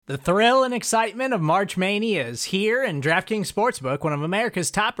The thrill and excitement of March Mania is here, and DraftKings Sportsbook, one of America's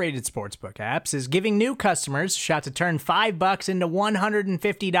top-rated sportsbook apps, is giving new customers a shot to turn $5 into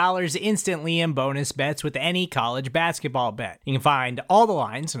 $150 instantly in bonus bets with any college basketball bet. You can find all the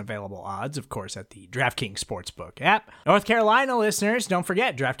lines and available odds, of course, at the DraftKings Sportsbook app. North Carolina listeners, don't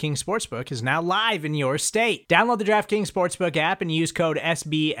forget, DraftKings Sportsbook is now live in your state. Download the DraftKings Sportsbook app and use code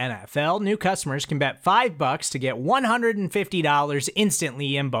SBNFL. New customers can bet $5 to get $150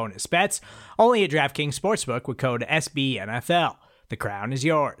 instantly in bonus bets, only at DraftKings Sportsbook with code SBNFL. The crown is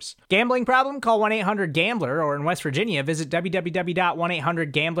yours. Gambling problem? Call 1-800-GAMBLER, or in West Virginia, visit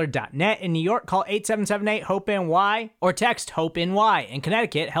www.1800gambler.net. In New York, call 877-8-HOPE-NY or text HOPE-NY. In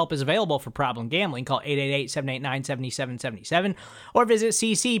Connecticut, help is available for problem gambling. Call 888-789-7777 or visit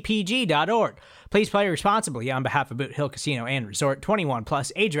ccpg.org. Please play responsibly on behalf of Boot Hill Casino and Resort. 21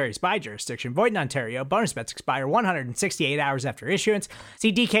 plus, age varies by jurisdiction. Void in Ontario. Bonus bets expire 168 hours after issuance.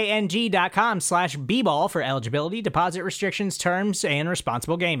 See dkng.com/bball for eligibility, deposit restrictions, terms, and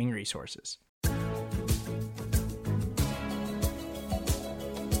responsible gaming resources.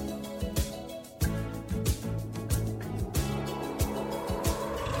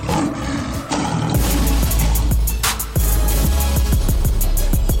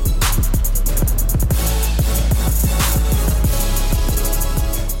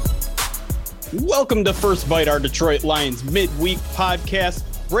 Welcome to First Bite, our Detroit Lions midweek podcast,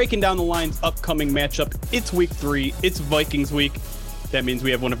 breaking down the Lions' upcoming matchup. It's week 3. It's Vikings week. That means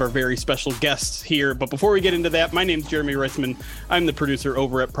we have one of our very special guests here. But before we get into that, my name's Jeremy Reisman. I'm the producer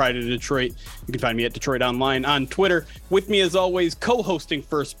over at Pride of Detroit. You can find me at Detroit Online on Twitter. With me, as always, co-hosting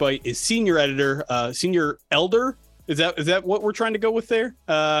First Bite is senior editor, senior elder. Is that what we're trying to go with there?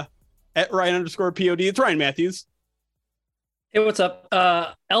 At Ryan_POD. It's Ryan Matthews. Hey, what's up?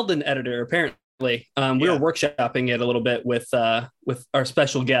 Eldon editor, apparently. We were workshopping it a little bit with our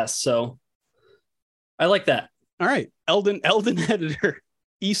special guest, so I like that. All right, Eldon editor,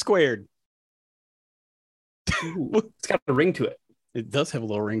 E squared. It's got a ring to it. It does have a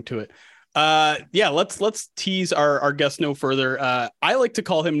little ring to it. Let's tease our guest no further. I like to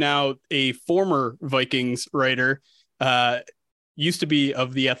call him now a former Vikings writer. Used to be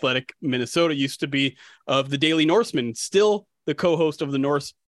of The Athletic Minnesota, used to be of the Daily Norseman, still the co-host of the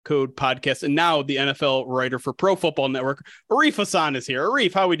Norse Code podcast, and now the NFL writer for Pro Football Network. Arif Hassan is here.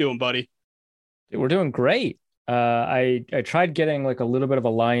 Arif, how we doing, buddy? We're doing great. I tried getting like a little bit of a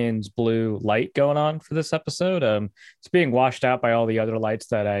Lions blue light going on for this episode. It's being washed out by all the other lights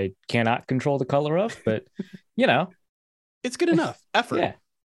that I cannot control the color of, but you know, it's good enough effort.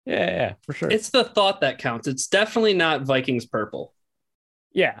 Yeah, for sure. It's the thought that counts. It's definitely not Vikings purple.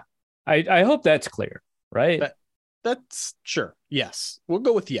 Yeah, I hope that's clear, right? That's sure. Yes. We'll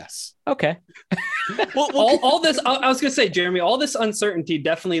go with yes. Okay. all this, I was going to say, Jeremy, all this uncertainty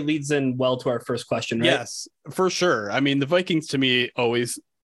definitely leads in well to our first question, right? Yes, for sure. I mean, the Vikings to me always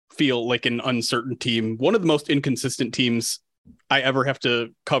feel like an uncertain team. One of the most inconsistent teams I ever have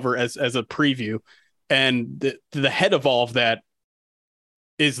to cover as a preview. And the head of all of that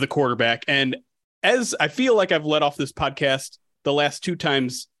is the quarterback. And as I feel like I've let off this podcast the last 2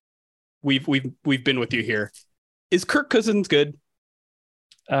 times we've been with you here, is Kirk Cousins good?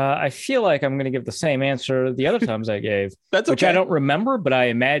 I feel like I'm going to give the same answer the other times I gave. That's okay. Which I don't remember, but I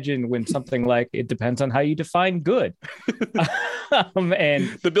imagine when something like it depends on how you define good. And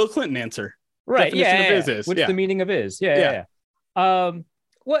the Bill Clinton answer. Right. What's the meaning of is? Yeah. Well,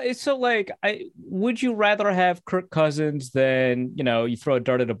 so like, would you rather have Kirk Cousins than, you throw a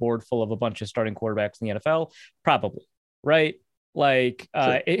dart at a board full of a bunch of starting quarterbacks in the NFL? Probably. Right. Like,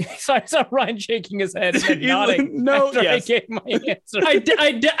 sure. So I saw Ryan shaking his head and nodding. No, yes. I gave my answer. I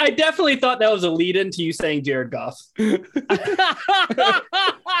definitely thought that was a lead into you saying Jared Goff.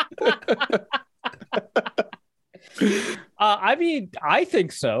 I mean, I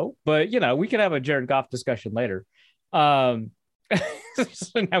think so, but we can have a Jared Goff discussion later. So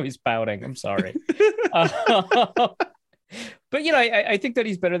now he's pouting. I'm sorry. But, I think that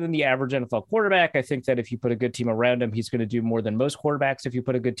he's better than the average NFL quarterback. I think that if you put a good team around him, he's going to do more than most quarterbacks if you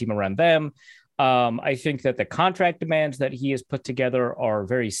put a good team around them. I think that the contract demands that he has put together are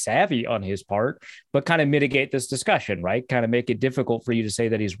very savvy on his part, but kind of mitigate this discussion, right? Kind of make it difficult for you to say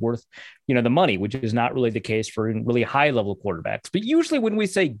that he's worth, the money, which is not really the case for really high-level quarterbacks. But usually when we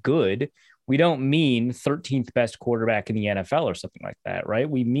say good, we don't mean 13th best quarterback in the NFL or something like that, right?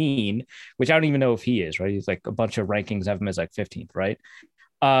 We mean, which I don't even know if he is, right? He's like a bunch of rankings have him as like 15th, right?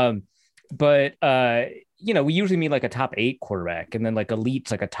 We usually mean like a top 8 quarterback, and then like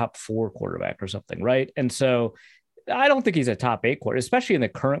elite's like a top 4 quarterback or something, right? And so I don't think he's a top 8 quarterback, especially in the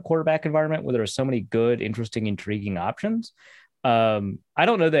current quarterback environment where there are so many good, interesting, intriguing options. I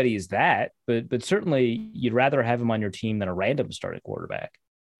don't know that he's that, but certainly you'd rather have him on your team than a random starting quarterback.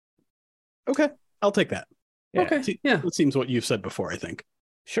 Okay, I'll take that. Yeah. Okay, yeah, It seems what you've said before, I think.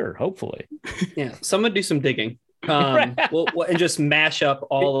 Sure, hopefully. yeah. Someone do some digging. Right. And just mash up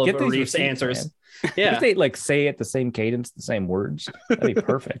all Get of these Arif's receipts, answers. man. Yeah. If they like say it the same cadence, the same words, that'd be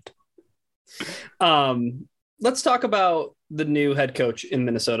perfect. Let's talk about the new head coach in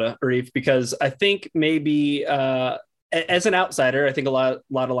Minnesota, Arif, because I think maybe as an outsider, I think a lot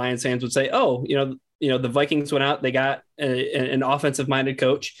of Lions fans would say, oh, the Vikings went out, they got an offensive minded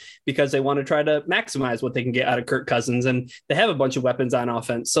coach because they want to try to maximize what they can get out of Kirk Cousins. And they have a bunch of weapons on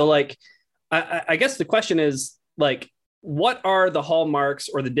offense. So like, I guess the question is like, what are the hallmarks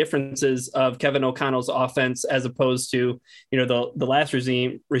or the differences of Kevin O'Connell's offense as opposed to, the last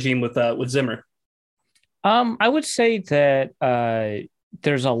regime with Zimmer? I would say that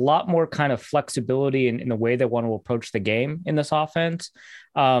there's a lot more kind of flexibility in the way they want to approach the game in this offense.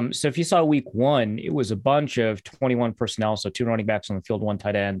 So if you saw week 1, it was a bunch of 21 personnel, so 2 running backs on the field, 1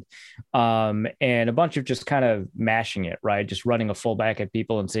 tight end, and a bunch of just kind of mashing it, right? Just running a fullback at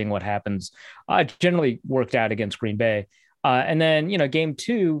people and seeing what happens. Generally worked out against Green Bay. And then, game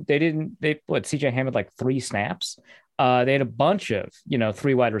 2, CJ Ham had like 3 snaps. They had a bunch of,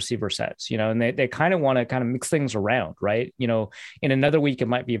 3 wide receiver sets, and they kind of want to kind of mix things around, right? In another week, it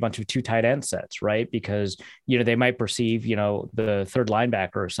might be a bunch of 2 tight end sets, right? Because, they might perceive, the third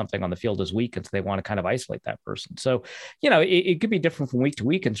linebacker or something on the field as weak. And so they want to kind of isolate that person. So, it could be different from week to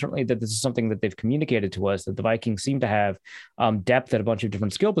week. And certainly that this is something that they've communicated to us, that the Vikings seem to have depth at a bunch of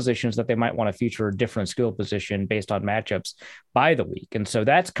different skill positions, that they might want to feature a different skill position based on matchups by the week. And so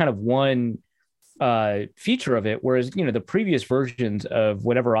that's kind of one feature of it, whereas the previous versions of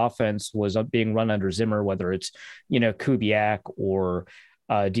whatever offense was being run under Zimmer, whether it's Kubiak or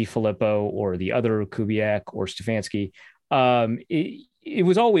DiFilippo or the other Kubiak or Stefanski, it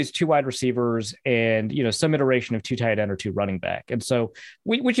was always 2 wide receivers and some iteration of 2 tight end or 2 running back. And so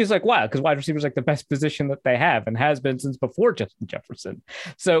which is like wow, because wide receiver is like the best position that they have and has been since before Justin Jefferson.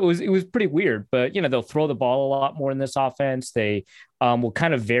 So it was pretty weird, but they'll throw the ball a lot more in this offense. They will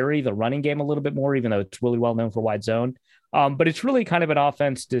kind of vary the running game a little bit more, even though it's really well known for wide zone. But it's really kind of an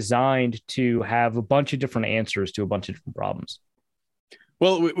offense designed to have a bunch of different answers to a bunch of different problems.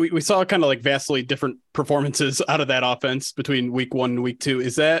 Well, we saw kind of like vastly different performances out of that offense between week 1 and week 2.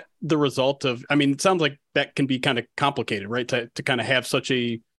 Is that the result of, it sounds like that can be kind of complicated, right? To kind of have such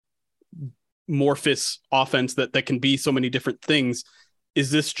a amorphous offense that can be so many different things.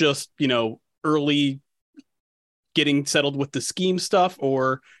 Is this just, early getting settled with the scheme stuff,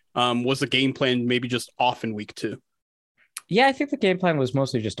 or was the game plan maybe just off in week 2? Yeah, I think the game plan was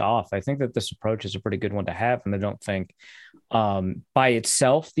mostly just off. I think that this approach is a pretty good one to have, and I don't think by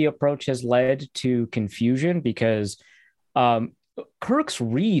itself the approach has led to confusion, because Kirk's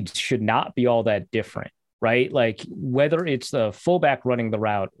reads should not be all that different, right? Like whether it's the fullback running the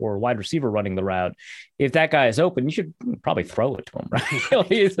route or wide receiver running the route, if that guy is open, you should probably throw it to him,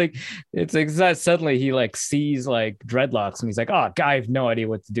 right? it's like suddenly he like sees like dreadlocks and he's like, oh, I have no idea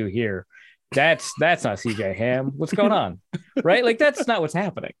what to do here. That's not CJ Ham. What's going on? Right? Like that's not what's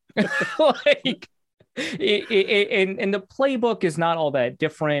happening. Like and the playbook is not all that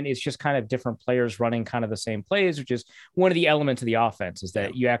different. It's just kind of different players running kind of the same plays, which is one of the elements of the offense, is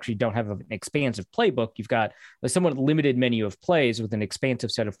that you actually don't have an expansive playbook. You've got a somewhat limited menu of plays with an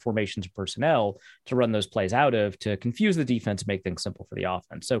expansive set of formations of personnel to run those plays out of, to confuse the defense and make things simple for the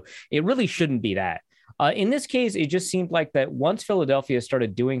offense. So it really shouldn't be that. In this case, it just seemed like that once Philadelphia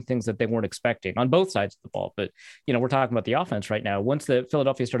started doing things that they weren't expecting on both sides of the ball, but we're talking about the offense right now. Once the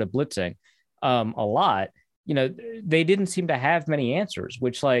Philadelphia started blitzing a lot, they didn't seem to have many answers,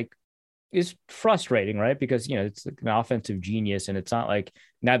 which like is frustrating, right? Because it's like an offensive genius, and it's not like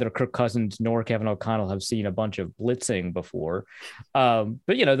neither Kirk Cousins nor Kevin O'Connell have seen a bunch of blitzing before. But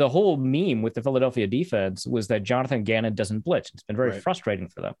the whole meme with the Philadelphia defense was that Jonathan Gannon doesn't blitz. It's been very frustrating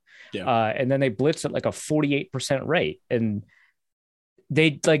for them. Yeah. And then they blitz at like a 48% rate, and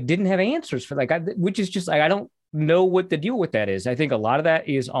they like didn't have answers for that, which is just like I don't know what the deal with that is. I think a lot of that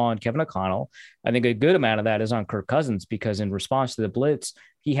is on Kevin O'Connell. I think a good amount of that is on Kirk Cousins, because in response to the blitz,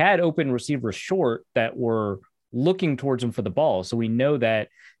 he had open receivers short that were looking towards him for the ball. So we know that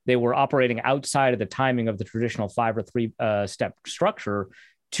they were operating outside of the timing of the traditional 5 or 3 step structure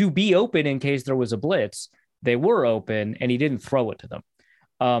to be open in case there was a blitz. They were open, and he didn't throw it to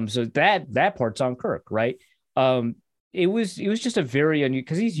them. So that part's on Kirk, right? It was just a very unusual,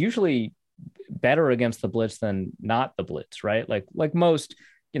 because he's usually better against the blitz than not the blitz, right? Like most,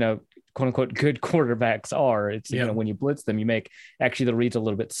 quote unquote, good quarterbacks are. It's, when you blitz them, you make actually the reads a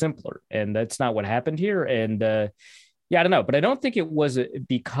little bit simpler, and that's not what happened here. And, Yeah, I don't know, but I don't think it was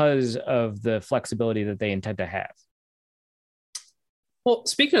because of the flexibility that they intend to have. Well,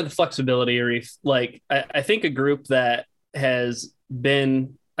 speaking of the flexibility, Arif, like I think a group that has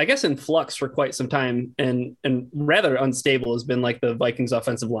been, I guess, in flux for quite some time and rather unstable has been like the Vikings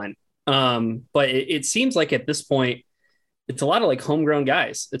offensive line. But it seems like at this point, it's a lot of like homegrown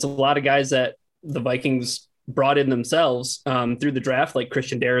guys. It's a lot of guys that the Vikings brought in themselves through the draft, like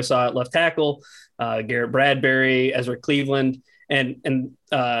Christian Darrisaw at left tackle, Garrett Bradbury, Ezra Cleveland, and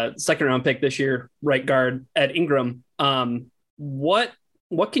second round pick this year, right guard Ed Ingram. What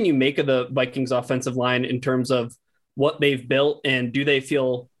can you make of the Vikings offensive line in terms of what they've built, and do they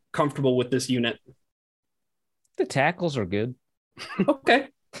feel comfortable with this unit? The tackles are good. Okay.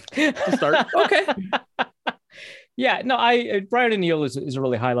 To start. Okay. Yeah, no, Brian O'Neill is a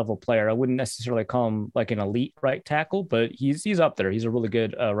really high level player. I wouldn't necessarily call him like an elite right tackle, but he's up there. He's a really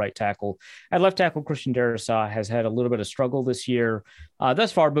good right tackle. At left tackle, Christian Darrisaw has had a little bit of struggle this year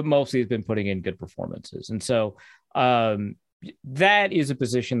thus far, but mostly has been putting in good performances. And so that is a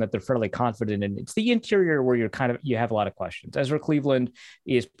position that they're fairly confident in. It's the interior where you have a lot of questions. Ezra Cleveland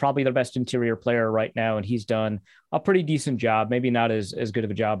is probably their best interior player right now, and he's done a pretty decent job. Maybe not as good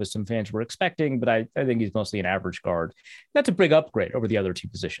of a job as some fans were expecting, but I think he's mostly an average guard. That's a big upgrade over the other two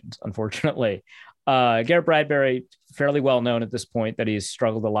positions, unfortunately. Garrett Bradbury, fairly well known at this point that he's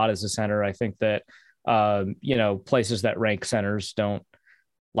struggled a lot as a center. I think that places that rank centers don't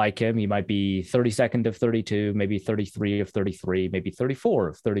like him. He might be 32nd of 32, maybe 33 of 33, maybe 34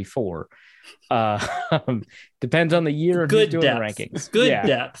 of 34. Depends on the year. Good doing depth. The rankings. Good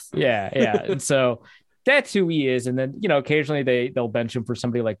depth. Yeah. And so that's who he is. And then, occasionally they'll bench him for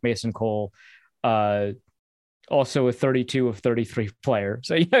somebody like Mason Cole, also a 32 of 33 player.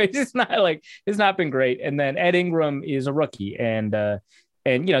 So, it's not been great. And then Ed Ingram is a rookie, and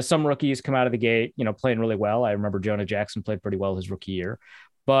some rookies come out of the gate, playing really well. I remember Jonah Jackson played pretty well his rookie year.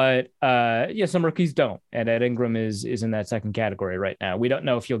 But some rookies don't. And Ed Ingram is in that second category right now. We don't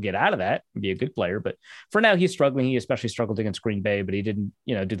know if he'll get out of that and be a good player. But for now, he's struggling. He especially struggled against Green Bay, but he didn't,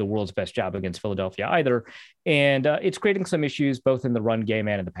 do the world's best job against Philadelphia either. And it's creating some issues both in the run game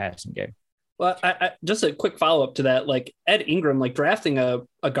and in the passing game. Well, I just a quick follow up to that. Like Ed Ingram, like drafting a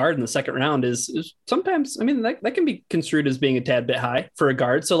guard in the second round is sometimes, that can be construed as being a tad bit high for a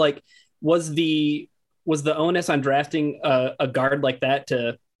guard. So like, was the onus on drafting a guard like that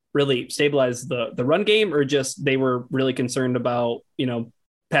to really stabilize the run game, or just they were really concerned about,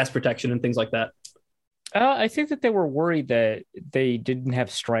 pass protection and things like that? I think that they were worried that they didn't have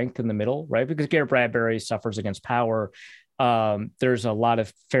strength in the middle, right? Because Garrett Bradbury suffers against power. There's a lot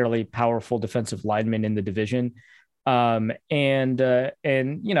of fairly powerful defensive linemen in the division. And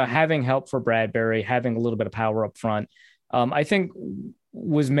having help for Bradbury, having a little bit of power up front, I think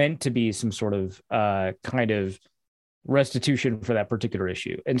was meant to be some sort of kind of restitution for that particular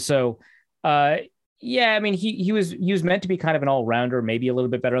issue. And so, he was meant to be kind of an all-rounder, maybe a little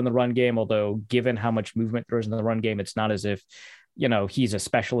bit better in the run game, although given how much movement there is in the run game, it's not as if, he's a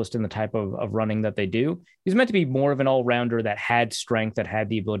specialist in the type of running that they do. He's meant to be more of an all-rounder that had strength, that had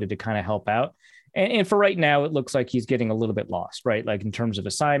the ability to kind of help out. And for right now, it looks like he's getting a little bit lost, right? Like in terms of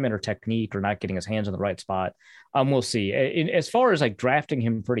assignment or technique, or not getting his hands in the right spot. We'll see. As far as like drafting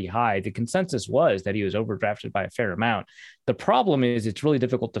him pretty high, the consensus was that he was overdrafted by a fair amount. The problem is it's really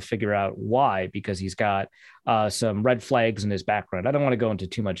difficult to figure out why, because he's got some red flags in his background. I don't want to go into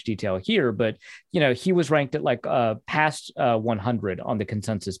too much detail here, but he was ranked at like past 100 on the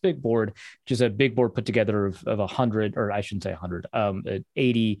consensus big board, which is a big board put together of 100, or I shouldn't say 100,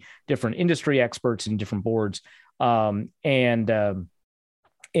 80 different industry experts in different boards. And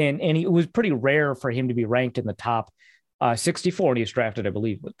it was pretty rare for him to be ranked in the top 64, and he was drafted, I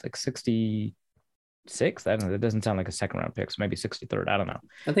believe, with like 66th. I don't know. That doesn't sound like a second round pick, so maybe 63rd. I don't know.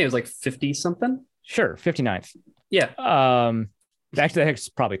 I think it was like 50 something. Sure, 59th. Yeah. Actually, that's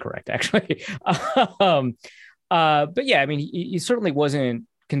probably correct. Actually, but yeah, he certainly wasn't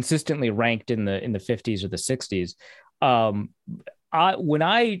consistently ranked in the 50s or the 60s. When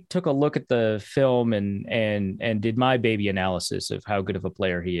I took a look at the film and did my baby analysis of how good of a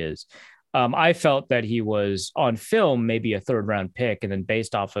player he is, I felt that he was on film maybe a third round pick, and then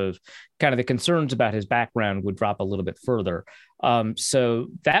based off of kind of the concerns about his background would drop a little bit further. So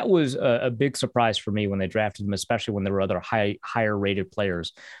that was a big surprise for me when they drafted him, especially when there were other higher rated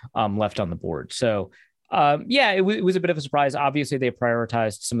players left on the board. So it was a bit of a surprise. Obviously, they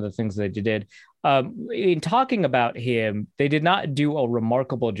prioritized some of the things that they did. In talking about him, they did not do a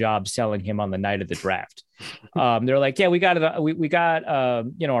remarkable job selling him on the night of the draft. They're like, yeah, we got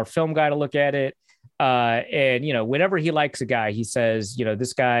our film guy to look at it. And whenever he likes a guy, he says,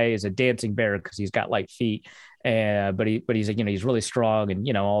 this guy is a dancing bear because he's got light feet. And but he's he's really strong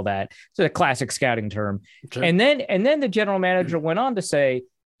and all that. It's a classic scouting term. Sure. And then the general manager went on to say,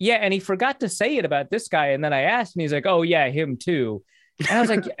 yeah, and he forgot to say it about this guy. And then I asked, and he's like, oh yeah, him too. And I was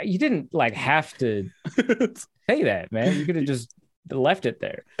like, you didn't like have to say that, man. You could have just left it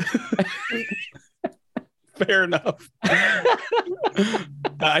there. Fair enough.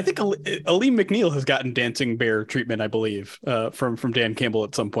 I think Aleem McNeil has gotten dancing bear treatment, I believe, from Dan Campbell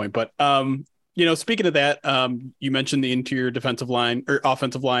at some point. But speaking of that, you mentioned the interior defensive line or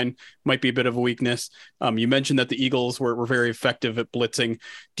offensive line might be a bit of a weakness. You mentioned that the Eagles were very effective at blitzing.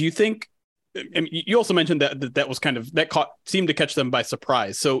 Do you think? I mean, you also mentioned that was kind of seemed to catch them by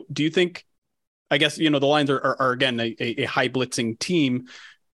surprise. So do you think? I guess the Lions are again a high blitzing team.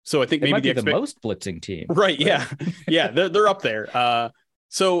 So I think maybe the most blitzing team, right? Yeah, yeah, they're up there.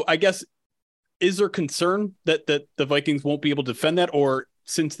 So I guess is there concern that the Vikings won't be able to defend that, or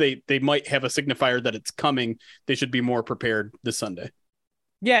since they might have a signifier that it's coming, they should be more prepared this Sunday?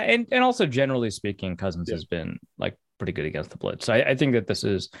 Yeah, and also generally speaking, Cousins has been like pretty good against the blitz. So I think that this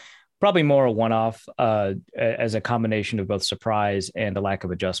is probably more a one-off as a combination of both surprise and a lack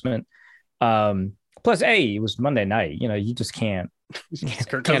of adjustment. Plus, it was Monday night. You just can't.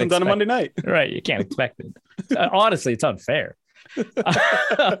 Kirk Cousins on a Monday night, right? You can't expect it. Honestly, it's unfair.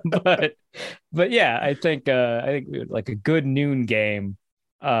 but yeah, I think like a good noon game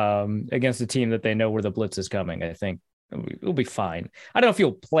against a team that they know where the blitz is coming. I think it'll be fine. I don't know if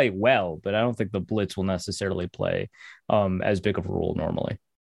he'll play well, but I don't think the blitz will necessarily play as big of a role normally.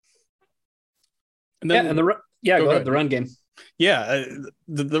 And then, go ahead. The run game. Yeah.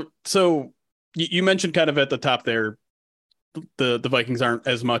 So you mentioned kind of at the top there, the Vikings aren't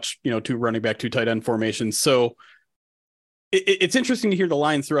as much, two running back, two tight end formations. So it's interesting to hear the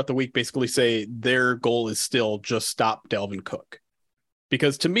Lions throughout the week basically say their goal is still just stop Dalvin Cook.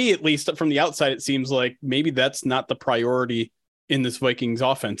 Because to me, at least from the outside, it seems like maybe that's not the priority in this Vikings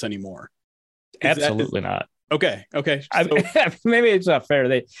offense anymore. Absolutely not. Okay. So, maybe it's not fair.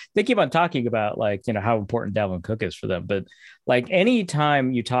 They keep on talking about how important Dalvin Cook is for them, but like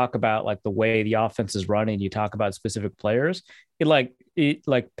anytime you talk about like the way the offense is running, you talk about specific players, it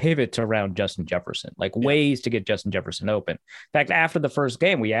pivots around Justin Jefferson, ways to get Justin Jefferson open. In fact, after the first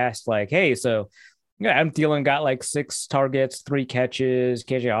game, we asked hey, so Adam Thielen got 6 targets, 3 catches.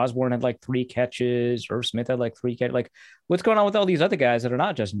 KJ Osborne had 3 catches. Irv Smith had 3 catches. What's going on with all these other guys that are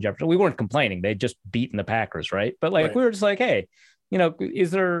not Justin Jefferson? We weren't complaining. They'd just beaten the Packers, right? But right. We were just hey,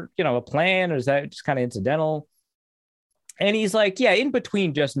 is there, a plan, or is that just kind of incidental? And he's yeah, in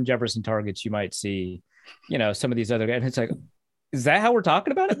between Justin Jefferson targets, you might see, some of these other guys. And it's is that how we're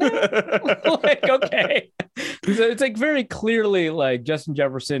talking about it now? Okay. So it's very clearly Justin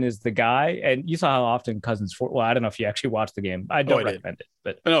Jefferson is the guy. And you saw how often Cousins, I don't know if you actually watched the game. I don't recommend it,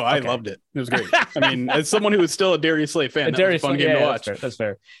 but no, I loved it. It was great. I mean, as someone who was still a Darius Slay fan, that was a fun game to watch. That's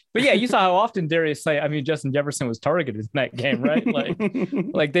fair. But yeah, you saw how often Justin Jefferson was targeted in that game,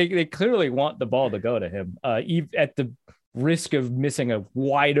 right? They clearly want the ball to go to him, at the risk of missing a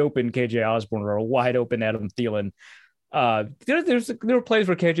wide open KJ Osborne or a wide open Adam Thielen. There were plays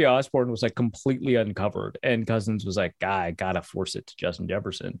where KJ Osborne was completely uncovered, and Cousins was I gotta force it to Justin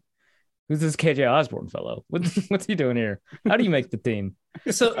Jefferson. Who's this KJ Osborne fellow? What's he doing here? How do you make the team?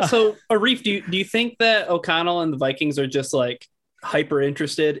 So Arif, do you think that O'Connell and the Vikings are just hyper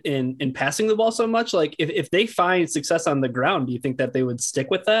interested in passing the ball so much? If they find success on the ground, do you think that they would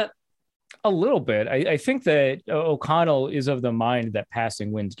stick with that? A little bit. I think that O'Connell is of the mind that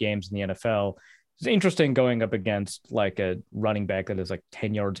passing wins games in the NFL. It's interesting going up against a running back that is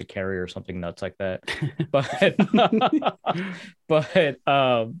 10 yards a carry or something nuts like that. I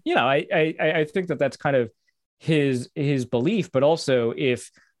think that that's kind of his belief. But also, if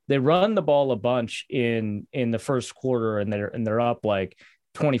they run the ball a bunch in the first quarter and they're up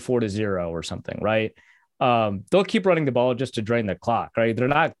 24-0 or something, right? They'll keep running the ball just to drain the clock, right? They're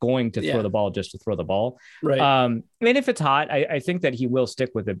not going to throw the ball just to throw the ball. Right. And if it's hot, I think that he will stick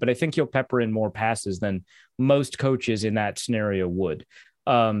with it, but I think he'll pepper in more passes than most coaches in that scenario would.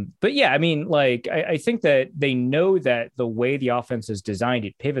 But yeah, I mean, I think that they know that the way the offense is designed,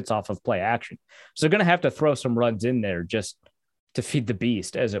 it pivots off of play action. So they're going to have to throw some runs in there just to feed the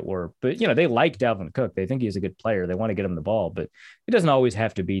beast, as it were. But, they like Dalvin Cook. They think he's a good player. They want to get him the ball, but it doesn't always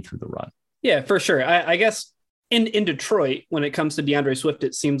have to be through the run. Yeah, for sure. I guess in Detroit, when it comes to DeAndre Swift,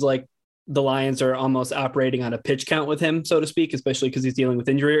 it seems like the Lions are almost operating on a pitch count with him, so to speak, especially because he's dealing with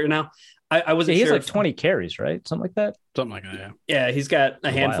injury right now. I wasn't sure. He has 20 carries, right? Something like that. Something like that, yeah. Yeah, he's got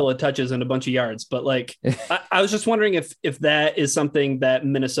a handful of touches and a bunch of yards. But I was just wondering if that is something that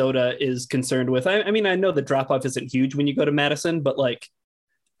Minnesota is concerned with. I mean, I know the drop-off isn't huge when you go to Madison, but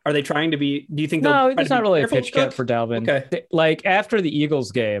Are they trying to be? Do you think No, they'll it's not really a pitch count Cook? for Dalvin. Okay. Like after the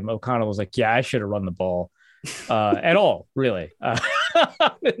Eagles game, O'Connell was like, "Yeah, I should have run the ball at all, really."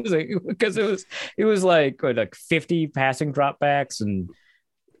 Because it was like 50 passing dropbacks and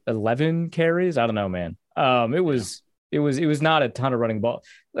 11 carries. I don't know, man. It was not a ton of running the ball.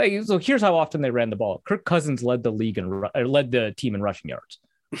 Like, so here's how often they ran the ball. Kirk Cousins led the team in rushing yards.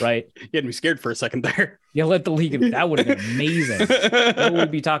 Right, You had me scared for a second there. you led the league. That would have been amazing. What would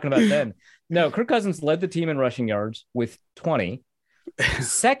we be talking about then? No, Kirk Cousins led the team in rushing yards with 20.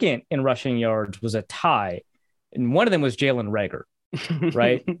 Second in rushing yards was a tie, and one of them was Jalen Reagor.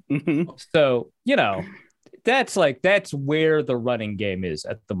 Right, so that's where the running game is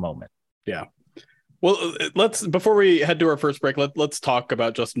at the moment. Yeah. Well, before we head to our first break, let's talk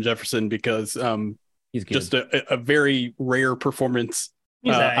about Justin Jefferson, because He's good. just a very rare performance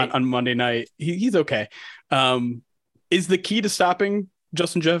on Monday night. He's okay. Is the key to stopping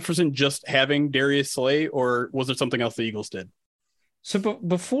Justin Jefferson just having Darius Slay, or was there something else the Eagles did? So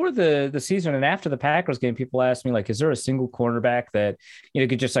before the season and after the Packers game, people asked me, like, is there a single cornerback that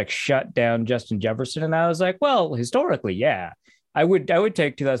could just like shut down Justin Jefferson? And I was like, well, historically, yeah. I would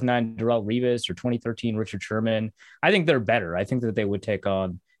take 2009 Darrelle Revis or 2013 Richard Sherman. I think they're better. I think that they would take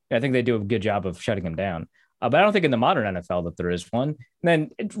on. I think they do a good job of shutting him down. But I don't think in the modern NFL that there is one. And then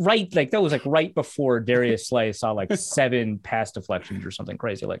that was right before Darius Slay saw like 7 pass deflections or something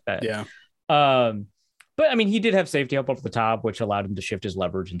crazy like that. Yeah. But I mean, he did have safety help up the top, which allowed him to shift his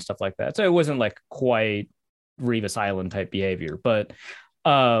leverage and stuff like that. So it wasn't like quite Revis Island type behavior. But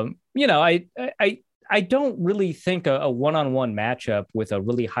I don't really think a one-on-one matchup with a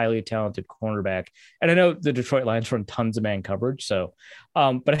really highly talented cornerback. And I know the Detroit Lions run tons of man coverage. So,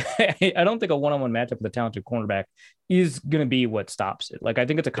 but I don't think a one-on-one matchup with a talented cornerback is going to be what stops it. Like, I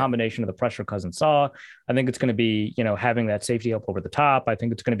think it's a combination of the pressure Cousins saw. I think it's going to be, having that safety help over the top. I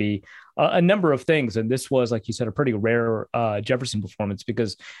think it's going to be a number of things. And this was, like you said, a pretty rare Jefferson performance,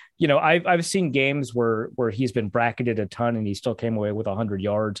 because, I've seen games where he's been bracketed a ton and he still came away with 100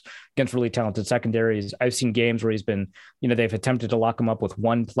 yards against really talented secondaries. I've seen games where he's been, they've attempted to lock him up with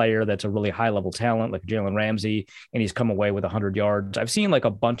one player that's a really high level talent, like Jalen Ramsey, and he's come away with 100 yards. I've seen like a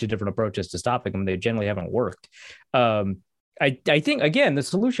bunch of different approaches to stopping him. They generally haven't worked. I think, again, the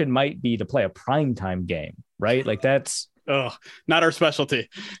solution might be to play a primetime game, right? Like that's not our specialty.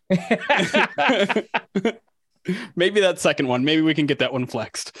 Maybe that second one. Maybe we can get that one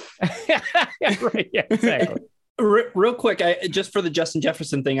flexed. Right. Yeah, exactly. Real quick, just for the Justin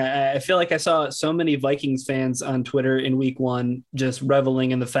Jefferson thing, I feel like I saw so many Vikings fans on Twitter in week 1 just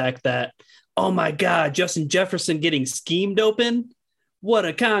reveling in the fact that, oh my God, Justin Jefferson getting schemed open. What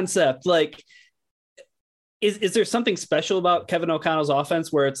a concept. Like, is there something special about Kevin O'Connell's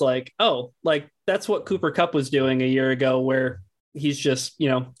offense where it's like, oh, like that's what Cooper Kupp was doing a year ago, where he's just,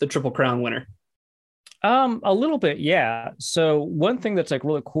 the Triple Crown winner? A little bit. Yeah. So one thing that's like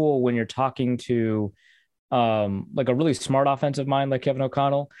really cool when you're talking to like a really smart offensive mind like Kevin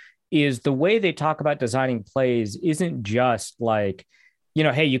O'Connell is the way they talk about designing plays isn't just like,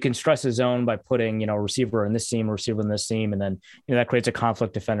 hey, you can stress a zone by putting, a receiver in this seam, a receiver in this seam, and then, that creates a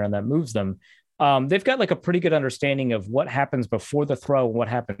conflict defender and that moves them. They've got like a pretty good understanding of what happens before the throw, what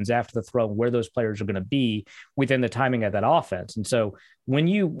happens after the throw, where those players are going to be within the timing of that offense. And so when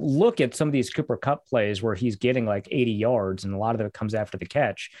you look at some of these Cooper Kupp plays where he's getting like 80 yards and a lot of it comes after the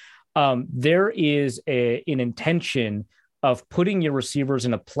catch, there is an intention of putting your receivers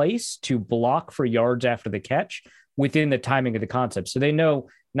in a place to block for yards after the catch within the timing of the concept. So they know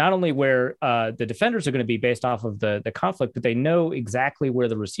not only where the defenders are going to be based off of the conflict, but they know exactly where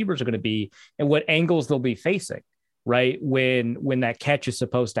the receivers are going to be and what angles they'll be facing, right? When that catch is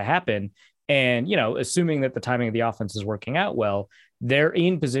supposed to happen. And, assuming that the timing of the offense is working out well, they're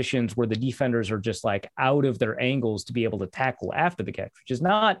in positions where the defenders are just like out of their angles to be able to tackle after the catch, which is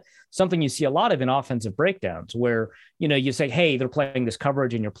not something you see a lot of in offensive breakdowns where, you say, hey, they're playing this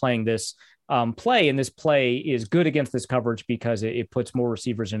coverage and you're playing this play, and this play is good against this coverage because it puts more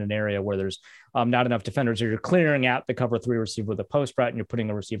receivers in an area where there's not enough defenders, or you're clearing out the cover 3 receiver with a post route and you're putting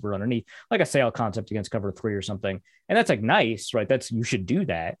a receiver underneath, like a sail concept against cover 3 or something. And that's like nice, right? You should do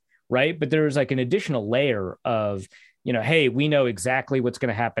that, right? But there's like an additional layer of, hey, we know exactly what's going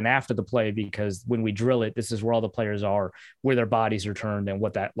to happen after the play because when we drill it, this is where all the players are, where their bodies are turned and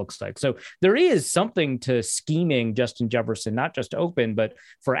what that looks like. So there is something to scheming Justin Jefferson, not just open, but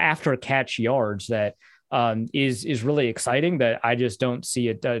for after catch yards that is really exciting that I just don't see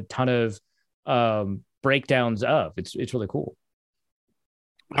a ton of breakdowns of. It's really cool.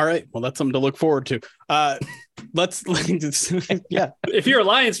 All right. Well, that's something to look forward to. Let's yeah. If you're a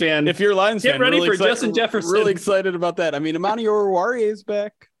Lions fan, get ready really for Justin Jefferson. Really excited about that. I mean, Amani Oruwariye is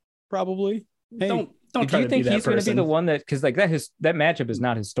back. probably. Hey, Don't Do try you to think be that he's going to be person. the one that, because like that matchup has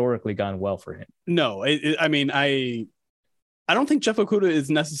not historically gone well for him? no, I mean, I don't think Jeff Okudah is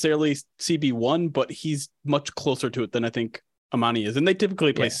necessarily CB1, but he's much closer to it than I think Amani is. And they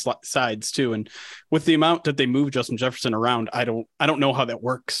typically play sides too. And with the amount that they move Justin Jefferson around, I don't know how that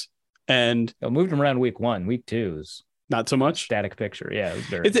works. And They moved him around week 1. Week 2 is not so much static picture. Yeah, it was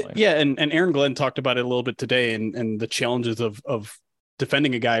very annoying. Yeah, and Aaron Glenn talked about it a little bit today, and the challenges of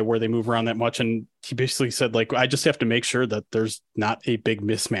defending a guy where they move around that much. And he basically said, like, I just have to make sure that there's not a big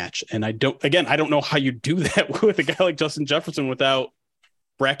mismatch. And I don't know how you do that with a guy like Justin Jefferson without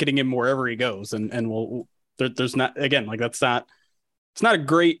bracketing him wherever he goes. And there's not, again, like it's not a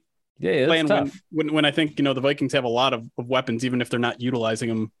great plan when I think, the Vikings have a lot of weapons, even if they're not utilizing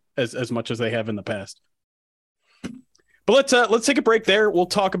them as much as they have in the past. But let's take a break there. We'll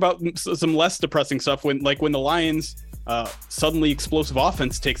talk about some less depressing stuff when the Lions suddenly explosive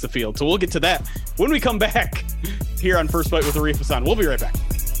offense takes the field. So we'll get to that when we come back here on First Bite with Arif Hassan. We'll be right back.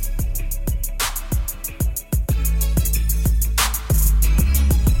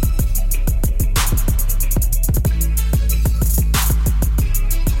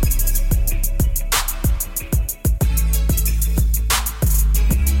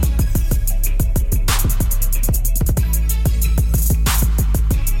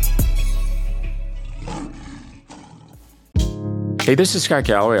 Hey, this is Scott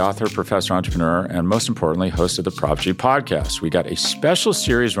Galloway, author, professor, entrepreneur, and most importantly, host of the Prop G podcast. We got a special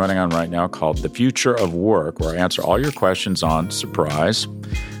series running on right now called The Future of Work, where I answer all your questions on, surprise,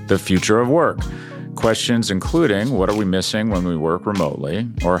 the future of work. Questions including, what are we missing when we work remotely?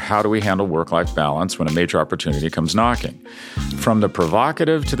 Or how do we handle work-life balance when a major opportunity comes knocking? From the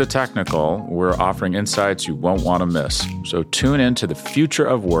provocative to the technical, we're offering insights you won't want to miss. So tune in to The Future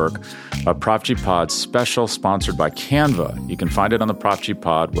of Work, a Prop G Pod special sponsored by Canva. You can find it on the Prop G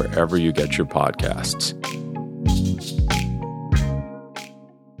Pod wherever you get your podcasts.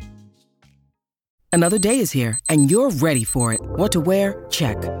 Another day is here, and you're ready for it. What to wear?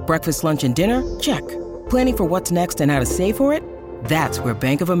 Check. Breakfast, lunch, and dinner? Check. Planning for what's next and how to save for it? That's where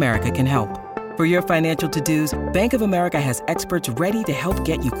Bank of America can help. For your financial to-dos, Bank of America has experts ready to help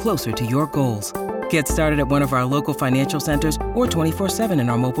get you closer to your goals. Get started at one of our local financial centers or 24/7 in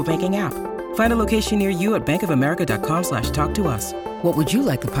our mobile banking app. Find a location near you at bankofamerica.com/talktous. What would you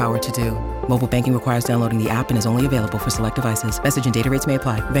like the power to do? Mobile banking requires downloading the app and is only available for select devices. Message and data rates may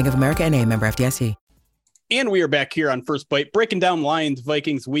apply. Bank of America NA, member FDIC. And we are back here on First Bite, breaking down Lions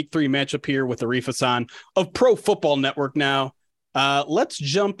Vikings Week 3 matchup here with Arif Hassan of Pro Football Network now. Let's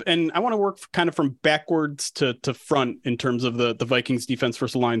jump, and I want to work kind of from backwards to front in terms of the Vikings defense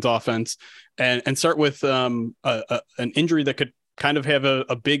versus Lions offense, and start with an injury that could kind of have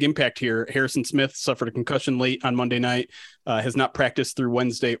a big impact here. Harrison Smith suffered a concussion late on Monday night, has not practiced through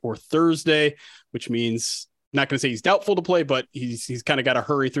Wednesday or Thursday, which means not going to say he's doubtful to play, but he's kind of got to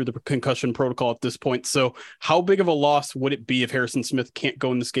hurry through the concussion protocol at this point. So how big of a loss would it be if Harrison Smith can't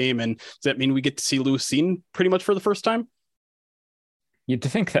go in this game? And does that mean we get to see Lewis Cine pretty much for the first time? You'd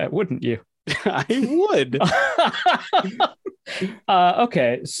think that, wouldn't you? I would.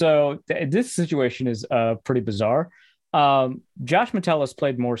 Okay, so this situation is pretty bizarre. Josh Metellus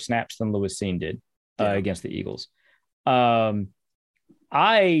played more snaps than Lewis Cine did against the Eagles.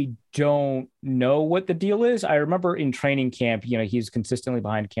 I don't know what the deal is. I remember in training camp, he's consistently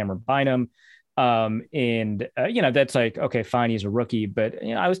behind Cameron Bynum. That's like, okay, fine, he's a rookie. But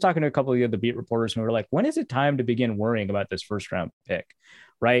I was talking to a couple of the other beat reporters who were like, when is it time to begin worrying about this first round pick?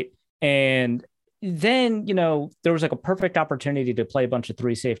 Right. And then, there was like a perfect opportunity to play a bunch of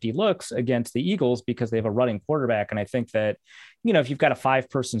 3 safety looks against the Eagles because they have a running quarterback. And I think that, if you've got a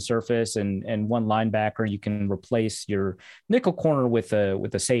 5-person surface and 1 linebacker, you can replace your nickel corner with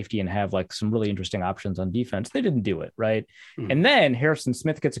a safety and have like some really interesting options on defense. They didn't do it. Right. Mm-hmm. And then Harrison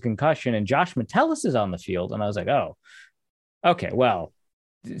Smith gets a concussion and Josh Metellus is on the field. And I was like, oh, okay, well,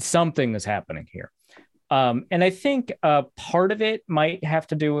 something is happening here. And I think part of it might have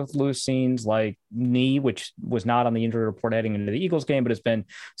to do with Lewis Cine's like knee, which was not on the injury report heading into the Eagles game, but has been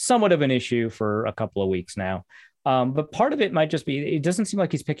somewhat of an issue for a couple of weeks now. But part of it might just be, it doesn't seem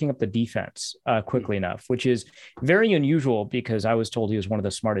like he's picking up the defense quickly enough, which is very unusual because I was told he was one of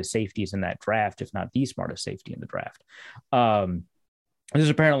the smartest safeties in that draft, if not the smartest safety in the draft. There's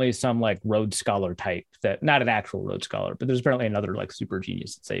apparently some like Rhodes Scholar type that, not an actual Rhodes Scholar, but there's apparently another like super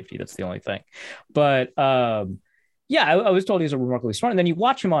genius at safety. That's the only thing. But I was told he's a remarkably smart. And then you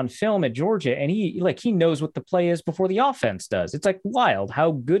watch him on film at Georgia and he knows what the play is before the offense does. It's like wild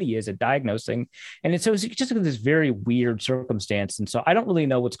how good he is at diagnosing. And it's just this very weird circumstance. And so I don't really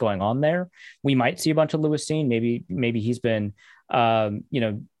know what's going on there. We might see a bunch of Lewis Cine. Maybe he's been,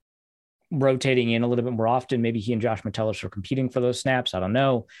 rotating in a little bit more often. Maybe he and Josh Metellus are competing for those snaps. I don't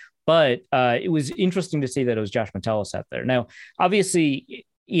know. But it was interesting to see that it was Josh Metellus out there. Now, obviously,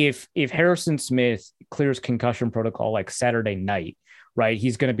 if Harrison Smith clears concussion protocol like Saturday night, right,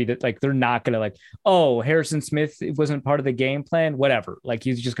 he's going to be they're not going to oh, Harrison Smith wasn't part of the game plan, whatever. Like,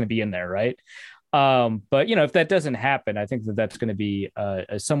 he's just going to be in there, right? But, if that doesn't happen, I think that's going to be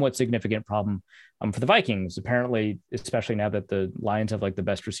a somewhat significant problem for the Vikings, apparently, especially now that the Lions have the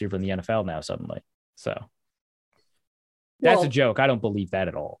best receiver in the NFL now suddenly. So that's a joke. I don't believe that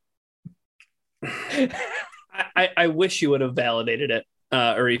at all. I wish you would have validated it,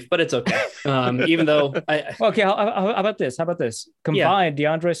 Arif, but it's okay. Even though okay, how about this? Combined,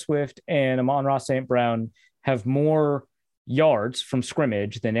 DeAndre Swift and Amon-Ra St. Brown have more yards from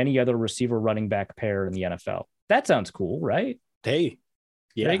scrimmage than any other receiver running back pair in the NFL. That sounds cool, right? Hey,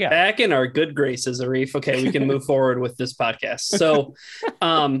 yeah, there you go. Back in our good graces, Arif. Okay, we can move forward with this podcast. So,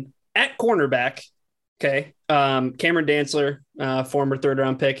 at cornerback. Okay. Cameron Dantzler, former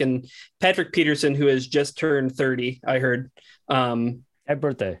 3rd-round pick, and Patrick Peterson, who has just turned 30, I heard. Happy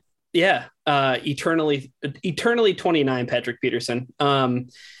birthday. Yeah. Eternally 29, Patrick Peterson.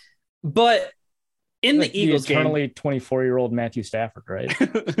 But in the Eagles game, eternally 24-year-old Matthew Stafford, right?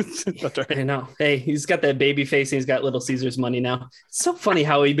 That's right. I know. Hey, he's got that baby face and he's got Little Caesars money now. It's so funny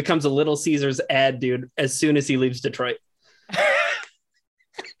how he becomes a Little Caesars ad dude as soon as he leaves Detroit.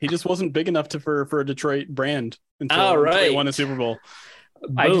 He just wasn't big enough for a Detroit brand until he won a Super Bowl.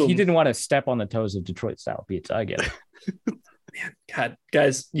 He didn't want to step on the toes of Detroit style pizza. I get it. Man, God,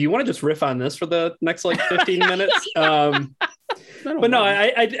 guys, you want to just riff on this for the next 15 minutes? But no,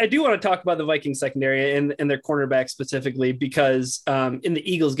 I do want to talk about the Vikings secondary and their cornerback specifically, because in the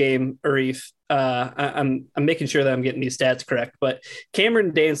Eagles game, Arif, I'm making sure that I'm getting these stats correct, but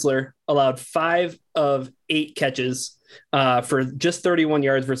Cameron Dantzler allowed 5 of 8 catches for just 31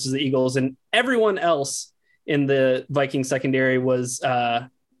 yards versus the Eagles, and everyone else in the Viking secondary was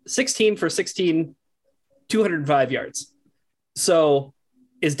 16 for 16, 205 yards. So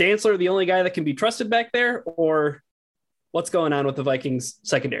is Dantzler the only guy that can be trusted back there, or what's going on with the Vikings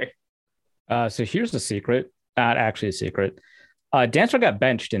secondary? So here's the secret, not actually a secret. Dantzler got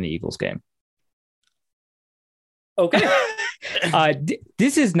benched in the Eagles game. Okay.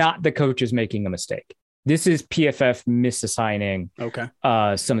 This is not the coaches making a mistake. This is PFF misassigning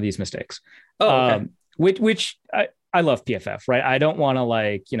some of these mistakes. Oh, okay. Which I love PFF, right? I don't want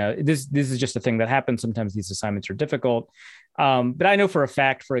to this is just a thing that happens. Sometimes these assignments are difficult. But I know for a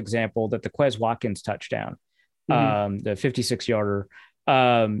fact, for example, that the Quez Watkins touchdown, the 56-yarder,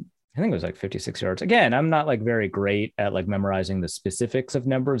 I think it was 56 yards. Again, I'm not very great at memorizing the specifics of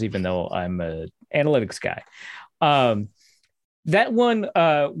numbers, even though I'm an analytics guy. That one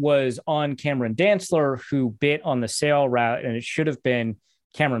was on Cameron Dantzler, who bit on the sail route, and it should have been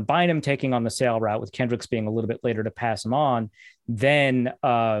Cameron Bynum taking on the sail route, with Kendricks being a little bit later to pass him on. Then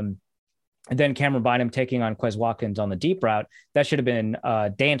Cameron Bynum taking on Quez Watkins on the deep route. That should have been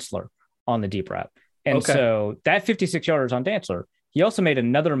Dantzler on the deep route. And so that 56 yarders on Dantzler. He also made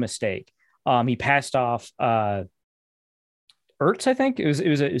another mistake. He passed off Ertz, I think. It was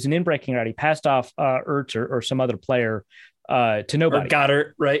an in-breaking route. He passed off Ertz or some other player to nobody. Or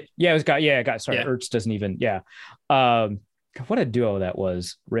Goddard, right? Yeah, it was Sorry, Ertz doesn't even. Yeah. What a duo that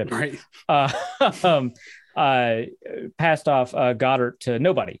was. Rip. Right. Passed off Goddard to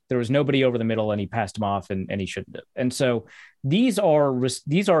nobody. There was nobody over the middle, and he passed him off, and he shouldn't have. And so these are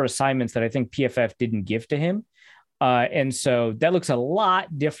assignments that I think PFF didn't give to him. And so that looks a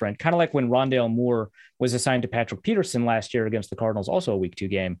lot different, kind of like when Rondale Moore was assigned to Patrick Peterson last year against the Cardinals, also a week 2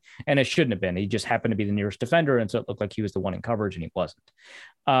 game, and it shouldn't have been. He just happened to be the nearest defender, and so it looked like he was the one in coverage, and he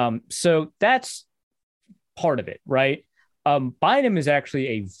wasn't. So that's part of it, right? Bynum is actually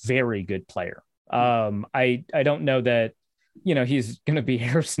a very good player. I don't know that, he's going to be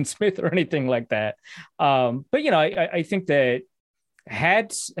Harrison Smith or anything like that. But, I think that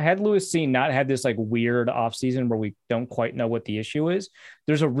had Lewis Cine not had this weird offseason where we don't quite know what the issue is,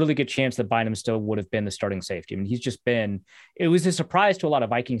 there's a really good chance that Bynum still would have been the starting safety. I mean, it was a surprise to a lot of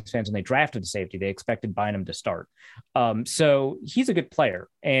Vikings fans when they drafted the safety. They expected Bynum to start. So he's a good player.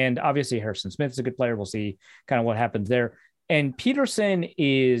 And obviously Harrison Smith is a good player. We'll see kind of what happens there. And Peterson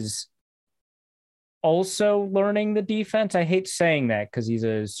is also learning the defense. I hate saying that because he's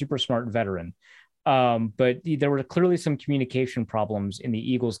a super smart veteran. But there were clearly some communication problems in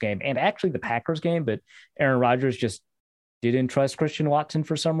the Eagles game and actually the Packers game, but Aaron Rodgers just didn't trust Christian Watson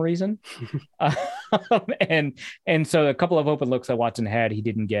for some reason. And so a couple of open looks that Watson had, he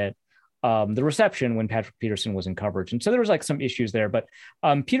didn't get the reception when Patrick Peterson was in coverage. And so there was some issues there, but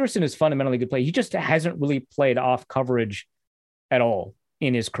Peterson is fundamentally good play. He just hasn't really played off coverage at all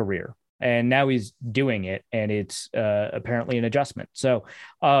in his career. And now he's doing it, and it's apparently an adjustment. So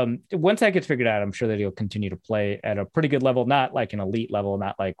once that gets figured out, I'm sure that he'll continue to play at a pretty good level, not like an elite level,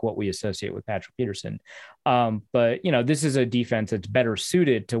 not like what we associate with Patrick Peterson. But, this is a defense that's better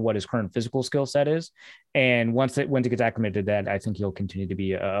suited to what his current physical skill set is. And once it gets acclimated to that, I think he'll continue to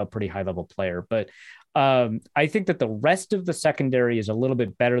be a pretty high level player. But I think that the rest of the secondary is a little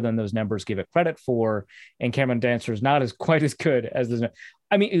bit better than those numbers give it credit for. And Cameron Dancer is not quite as good as this.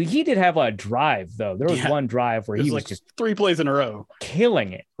 I mean, he did have a drive, though. There was one drive where he was just 3 plays in a row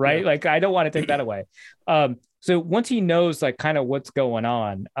killing it, right? Yeah. Like, I don't want to take that away. So once he knows like kind of what's going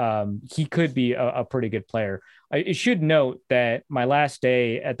on, he could be a pretty good player. I should note that my last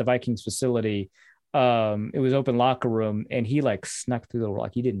day at the Vikings facility, it was open locker room, and he like snuck through the door.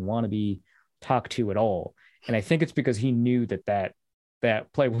 Like, he didn't want to be talked to at all. And I think it's because he knew that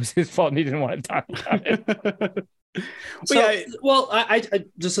play was his fault and he didn't want to talk about it. I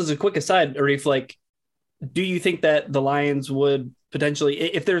just as a quick aside, Arif, like, do you think that the Lions would potentially,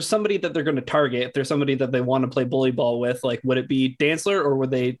 if there's somebody that they're going to target, if there's somebody that they want to play bully ball with, like, would it be Dantzler, or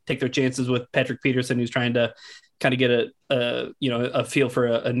would they take their chances with Patrick Peterson, who's trying to kind of get a feel for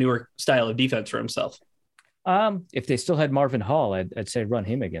a newer style of defense for himself? If they still had Marvin Hall, I'd say run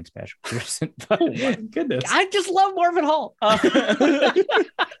him against Patrick Peterson. But oh my goodness, I just love Marvin Hall.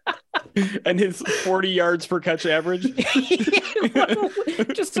 And his 40 yards per catch average.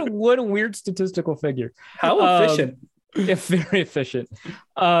 Just what a weird statistical figure. How efficient. Yeah, very efficient.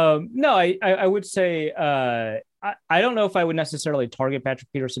 No, I would say I don't know if I would necessarily target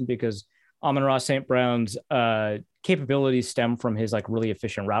Patrick Peterson, because Amon-Ra St. Brown's capabilities stem from his like really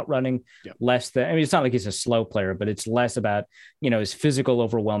efficient route running. Yep. Less than, I mean, it's not like he's a slow player, but it's less about, his physical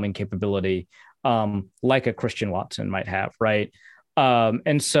overwhelming capability, like a Christian Watson might have. Right.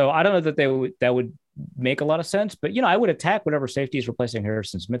 And so I don't know that that would make a lot of sense, but, I would attack whatever safety is replacing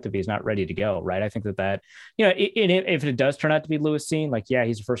Harrison Smith if he's not ready to go. Right. I think that, if it does turn out to be Lewis Cine, like, yeah,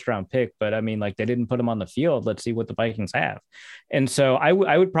 he's a first round pick, but I mean, like, they didn't put him on the field. Let's see what the Vikings have. And so I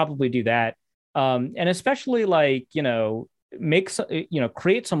would probably do that. And especially like,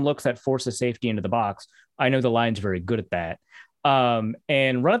 create some looks that force a safety into the box. I know the Lions are very good at that.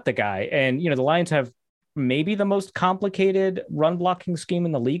 And run at the guy. And, the Lions have maybe the most complicated run blocking scheme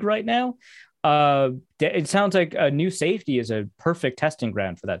in the league right now. It sounds like a new safety is a perfect testing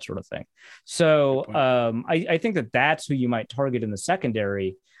ground for that sort of thing. So I think that that's who you might target in the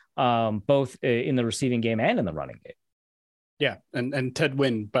secondary, both in the receiving game and in the running game. Yeah. And Ted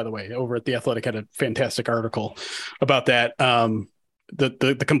Wynn, by the way, over at The Athletic, had a fantastic article about that.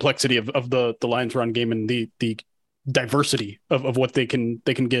 The complexity of the Lions run game and the diversity of what they can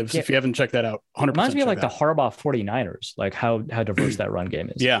give. So if you haven't checked that out, 100%. Reminds me of like the Harbaugh 49ers, like how diverse that run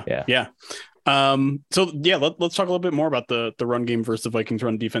game is. Yeah. So let's talk a little bit more about the run game versus the Vikings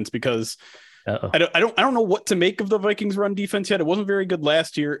run defense, because I don't know what to make of the Vikings run defense yet. It wasn't very good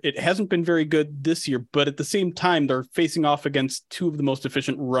last year. It hasn't been very good this year, but at the same time, they're facing off against two of the most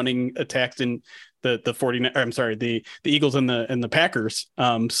efficient running attacks in the Eagles and the Packers.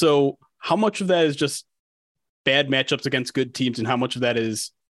 So how much of that is just bad matchups against good teams, and how much of that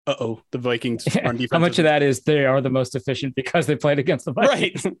is the Vikings run defense? How much of that is they are the most efficient because they played against the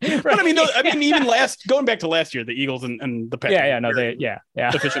Vikings? Right. But I mean, even going back to last year, the Eagles and the Packers.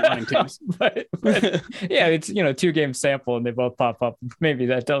 Efficient running teams. but yeah, it's 2-game sample and they both pop up. Maybe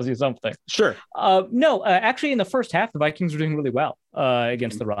that tells you something. Sure. Actually, in the first half, the Vikings were doing really well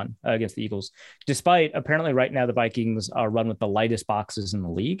against the run against the Eagles, despite apparently right now the Vikings are run with the lightest boxes in the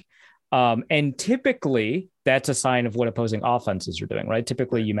league. And typically that's a sign of what opposing offenses are doing, right?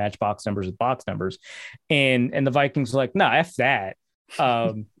 Typically you match box numbers with box numbers, and the Vikings are like, nah, F that.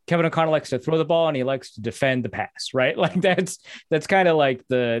 Kevin O'Connell likes to throw the ball and he likes to defend the pass, right? Like that's kind of like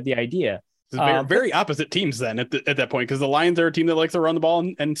the idea. Very opposite teams then at that point, because the Lions are a team that likes to run the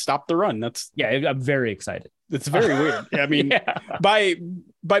ball and stop the run. I'm very excited. It's very weird. I mean, by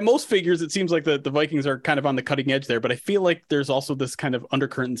most figures, it seems like the Vikings are kind of on the cutting edge there, but I feel like there's also this kind of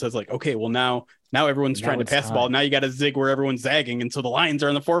undercurrent that says like, okay, well now everyone's trying to pass the ball. Now you got to zig where everyone's zagging. And so the Lions are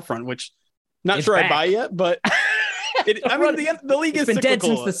in the forefront, which not sure I buy yet, but the league is been dead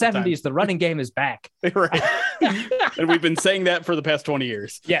since the 70s. The running game is back. Right. And we've been saying that for the past 20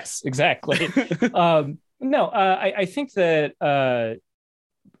 years. Yes, exactly. I think that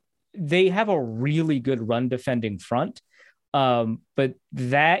they have a really good run defending front, but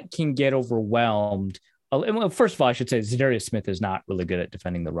that can get overwhelmed Well, first of all, I should say Zadarius Smith is not really good at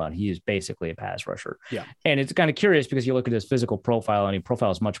defending the run. He is basically a pass rusher. Yeah. And it's kind of curious because you look at his physical profile and he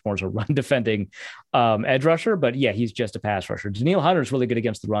profiles much more as a run defending edge rusher. But yeah, he's just a pass rusher. Danielle Hunter is really good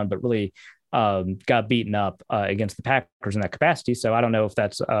against the run, but really got beaten up against the Packers in that capacity. So I don't know if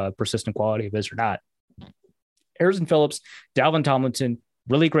that's a persistent quality of his or not. Harrison Phillips, Dalvin Tomlinson,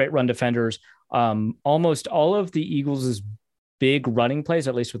 really great run defenders. Almost all of the Eagles' big running plays,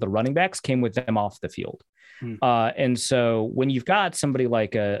 at least with the running backs, came with them off the field. And so when you've got somebody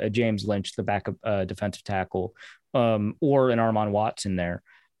like a James Lynch, the backup defensive tackle, or an Armon Watts in there,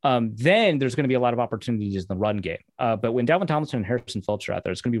 then there's going to be a lot of opportunities in the run game. But when Dalvin Tomlinson and Harrison Phillips are out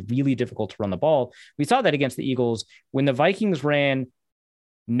there, it's going to be really difficult to run the ball. We saw that against the Eagles when the Vikings ran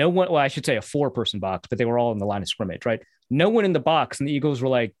no one, well, I should say a 4-person box, but they were all in the line of scrimmage, right? No one in the box, and the Eagles were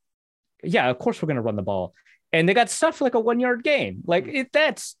like, yeah, of course we're going to run the ball. And they got stuff for like a 1-yard gain. Like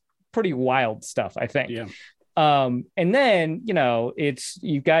that's pretty wild stuff, I think. Yeah. And then,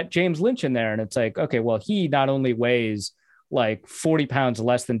 you've got James Lynch in there and it's like, okay, well, he not only weighs like 40 pounds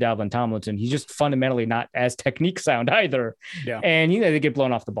less than Dalvin Tomlinson, he's just fundamentally not as technique sound either. Yeah. And, they get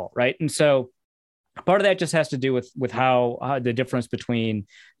blown off the ball. Right. And so part of that just has to do with how the difference between,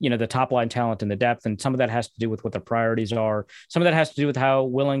 the top line talent and the depth. And some of that has to do with what the priorities are. Some of that has to do with how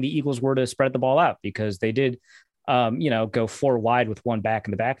willing the Eagles were to spread the ball out, because they did, go 4 wide with 1 back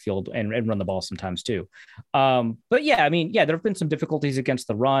in the backfield and run the ball sometimes too. But yeah, there have been some difficulties against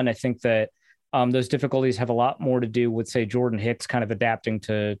the run. I think that those difficulties have a lot more to do with, say, Jordan Hicks kind of adapting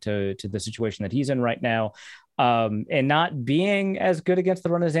to the situation that he's in right now, and not being as good against the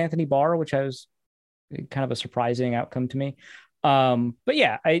run as Anthony Barr, which was kind of a surprising outcome to me. But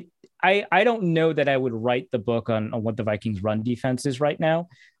yeah, I don't know that I would write the book on what the Vikings run defense is right now.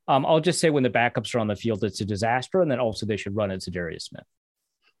 I'll just say when the backups are on the field, it's a disaster. And then also they should run it to Zadarius Smith.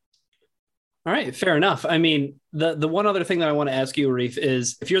 All right, fair enough. The one other thing that I want to ask you, Arif,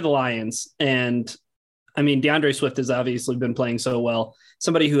 is if you're the Lions, and DeAndre Swift has obviously been playing so well.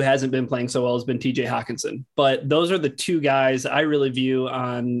 Somebody who hasn't been playing so well has been TJ Hawkinson. But those are the 2 guys I really view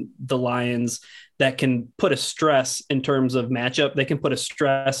on the Lions that can put a stress in terms of matchup. They can put a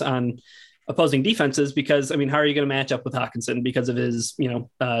stress on opposing defenses because, how are you going to match up with Hawkinson because of his,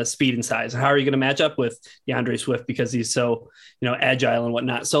 speed and size? How are you going to match up with DeAndre Swift because he's so, agile and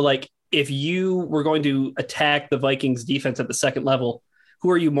whatnot? So if you were going to attack the Vikings defense at the second level,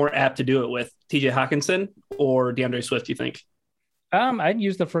 who are you more apt to do it with, TJ Hawkinson or DeAndre Swift, do you think? I'd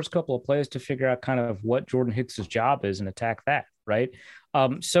use the first couple of plays to figure out kind of what Jordan Hicks's job is and attack that, right?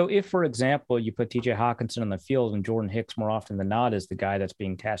 So if, for example, you put TJ Hawkinson on the field and Jordan Hicks more often than not is the guy that's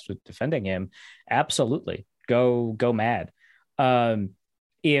being tasked with defending him, absolutely go mad.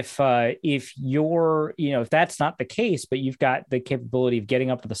 If you're, if that's not the case, but you've got the capability of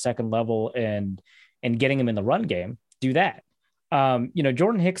getting up to the second level and getting him in the run game, do that.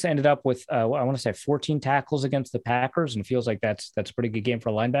 Jordan Hicks ended up with, I want to say 14 tackles against the Packers, and it feels like that's a pretty good game for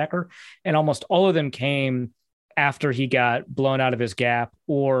a linebacker. And almost all of them came after he got blown out of his gap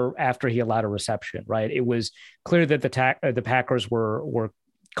or after he allowed a reception, right? It was clear that the Packers were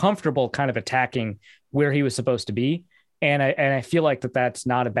comfortable kind of attacking where he was supposed to be. And I feel like that's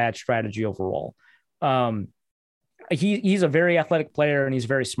not a bad strategy overall. He's a very athletic player and he's a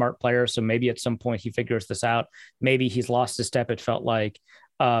very smart player. So maybe at some point he figures this out. Maybe he's lost his step. It felt like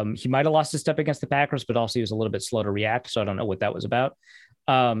he might've lost his step against the Packers, but also he was a little bit slow to react. So I don't know what that was about.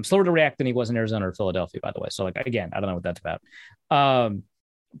 Slower to react than he was in Arizona or Philadelphia, by the way. So again, I don't know what that's about.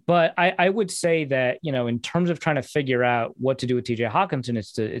 But I would say that, in terms of trying to figure out what to do with TJ Hawkinson,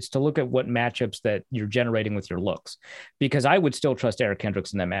 it's to look at what matchups that you're generating with your looks, because I would still trust Eric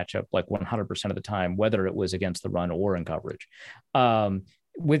Kendricks in that matchup, like 100% of the time, whether it was against the run or in coverage.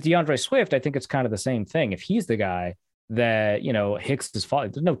 With DeAndre Swift, I think it's kind of the same thing. If he's the guy that, Hicks is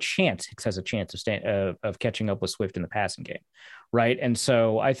falling, there's no chance Hicks has a chance of catching up with Swift in the passing game. Right. And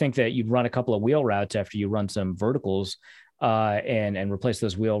so I think that you'd run a couple of wheel routes after you run some verticals, and replace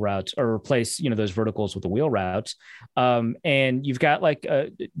those wheel routes, or replace, those verticals with the wheel routes. And you've got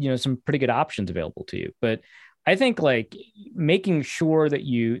some pretty good options available to you. But I think making sure that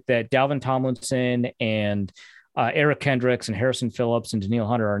Dalvin Tomlinson and Eric Kendricks and Harrison Phillips and Danielle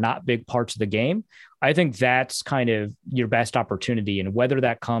Hunter are not big parts of the game. I think that's kind of your best opportunity. And whether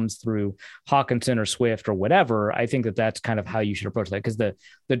that comes through Hawkinson or Swift or whatever, I think that's kind of how you should approach that, because the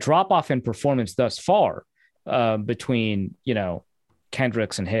drop off in performance thus far between,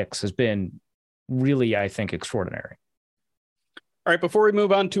 Kendricks and Hicks has been really, I think, extraordinary. All right, before we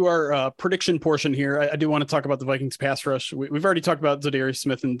move on to our prediction portion here, I do want to talk about the Vikings pass rush. We've already talked about Zadarius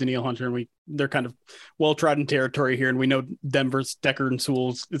Smith and Danielle Hunter, and they're kind of well-trodden territory here, and we know Denver's Decker and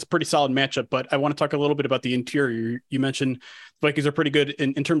Sewell. It's a pretty solid matchup, but I want to talk a little bit about the interior. You mentioned the Vikings are pretty good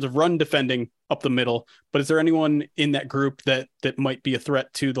in terms of run defending up the middle, but is there anyone in that group that might be a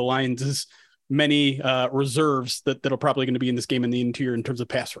threat to the Lions' many reserves that'll probably going to be in this game in the interior in terms of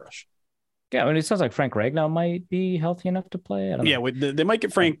pass rush? Yeah, I mean, it sounds like Frank Ragnow might be healthy enough to play. I don't know. They might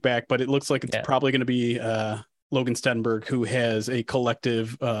get Frank back, but it looks like it's probably going to be Logan Stenberg, who has a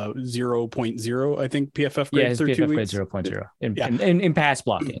collective 0.0, I think, PFF grade through 2 weeks. 0.0 in pass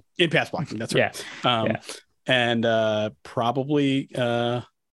blocking. In pass blocking, that's right. And probably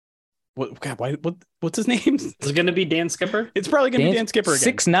what's his name? Is it going to be Dan Skipper? It's probably going to be Dan Skipper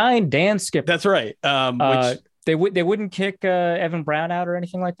again. 6'9" Dan Skipper. That's right. They wouldn't kick Evan Brown out or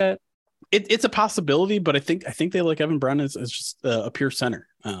anything like that. It's a possibility, but I think they like Evan Brown as just a pure center.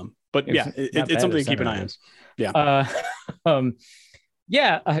 But it's something to keep an eye on.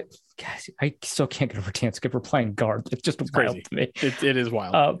 Guys, I still can't get over Dan Skipper playing guard. It's just wild to me. It is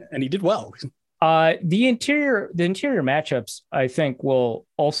wild, and he did well. The interior matchups, I think, will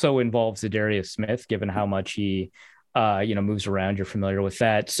also involve Zadarius Smith, given how much he moves around. You're familiar with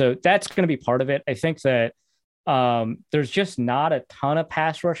that, so that's going to be part of it. I think that there's just not a ton of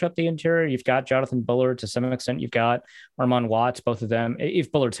pass rush up the interior. You've got Jonathan Bullard to some extent. You've got Armon Watts, both of them.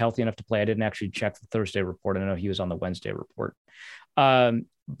 If Bullard's healthy enough to play, I didn't actually check the Thursday report. I know he was on the Wednesday report.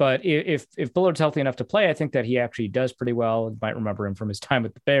 But if Bullard's healthy enough to play, I think that he actually does pretty well. You might remember him from his time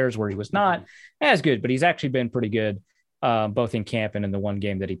with the Bears, where he was not as good, but he's actually been pretty good, both in camp and in the one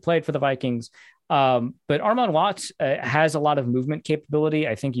game that he played for the Vikings. But Armon Watts has a lot of movement capability.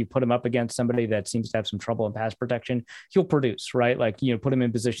 I think you put him up against somebody that seems to have some trouble in pass protection, he'll produce, right? Like, put him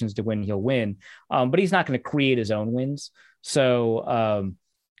in positions to win, he'll win. But he's not going to create his own wins. So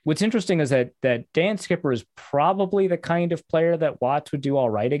what's interesting is that Dan Skipper is probably the kind of player that Watts would do all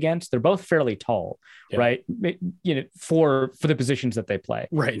right against. They're both fairly tall, right? For the positions that they play.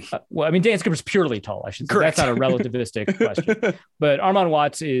 Right. Well, I mean, Dan Skipper's purely tall, I should say. Correct. That's not a relativistic question. But Armon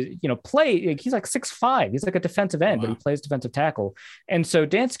Watts is, he's like 6'5". He's like a defensive end, but he plays defensive tackle. And so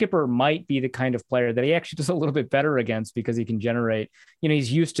Dan Skipper might be the kind of player that he actually does a little bit better against, because he can generate,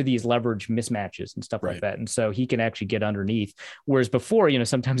 he's used to these leverage mismatches and stuff like that. And so he can actually get underneath. Whereas before,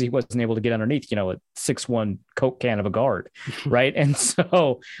 sometimes he wasn't able to get underneath, a 6'1" Coke can of a guard. Right. And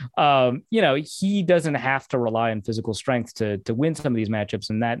so, he doesn't have to rely on physical strength to win some of these matchups.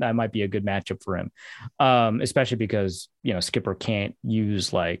 And that might be a good matchup for him. Especially because, Skipper can't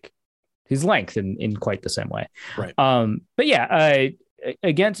use like his length in quite the same way. Right. But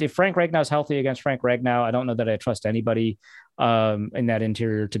if Frank Ragnow's healthy against Frank Ragnow, I don't know that I trust anybody in that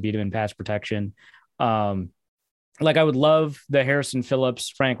interior to beat him in pass protection. Like, I would love the Harrison Phillips,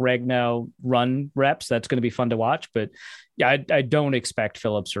 Frank Ragnow run reps. That's going to be fun to watch. But I don't expect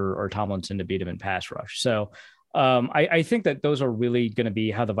Phillips or Tomlinson to beat him in pass rush. So I think that those are really going to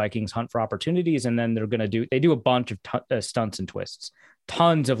be how the Vikings hunt for opportunities. And then they do a bunch of stunts and twists,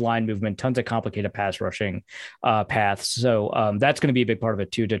 tons of line movement, tons of complicated pass rushing paths. So that's going to be a big part of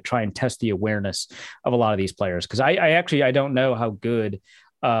it too, to try and test the awareness of a lot of these players. Because I don't know how good.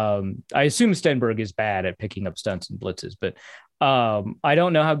 I assume Stenberg is bad at picking up stunts and blitzes, but I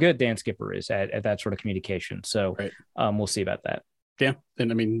don't know how good Dan Skipper is at that sort of communication. So we'll see about that. Yeah.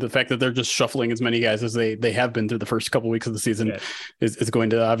 And I mean, the fact that they're just shuffling as many guys as they have been through the first couple of weeks of the season is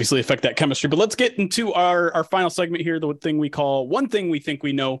going to obviously affect that chemistry. But let's get into our final segment here. The thing we call One Thing We Think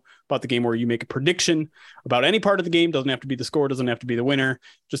We Know About the Game, where you make a prediction about any part of the game. Doesn't have to be the score, doesn't have to be the winner,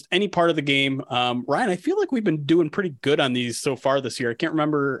 just any part of the game. Ryan, I feel like we've been doing pretty good on these so far this year. I can't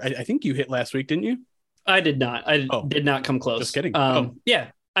remember. I think you hit last week, didn't you? I did not. I did not come close. Just kidding.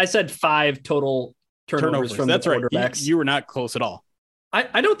 Yeah. I said 5 total turnovers from That's the right. quarterbacks. You were not close at all.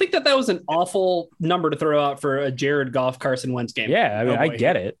 I don't think that was an awful number to throw out for a Jared Goff Carson Wentz game. Yeah, I mean, I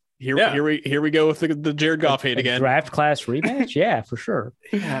get it. Here we go with the Jared Goff hate again. Draft class rematch, yeah, for sure.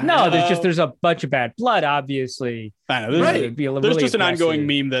 No, there's a bunch of bad blood, obviously. I know, there's just an ongoing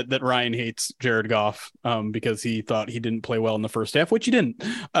meme that Ryan hates Jared Goff because he thought he didn't play well in the first half, which he didn't.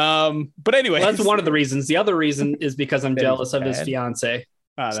 But anyway, that's one of the reasons. The other reation is because I'm jealous of his fiance.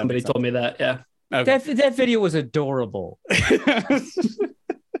 Somebody told me that. Yeah. Okay. That video was adorable. The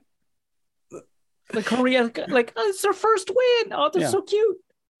Korea, it's their first win. Oh, they're so cute.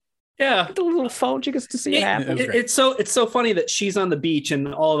 Yeah, the little phone, she gets to see it happen. It's so funny that she's on the beach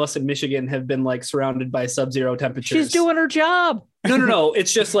and all of us in Michigan have been surrounded by sub-zero temperatures. She's doing her job. No.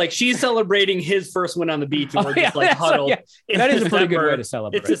 It's just she's celebrating his first win on the beach, and we're just huddled. That is a pretty good way to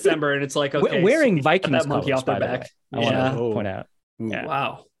celebrate. It's December, and it's okay. Wearing Vikings monkey off their back. I want to point out. Yeah.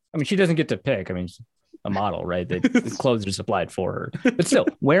 Wow. I mean, she doesn't get to pick. I mean, she's a model, right? The clothes are supplied for her, but still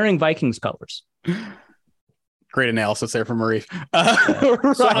wearing Vikings colors. Great analysis there from Marie. So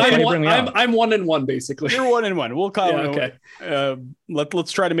I'm 1-1 basically. You're 1-1. We'll call it. Okay.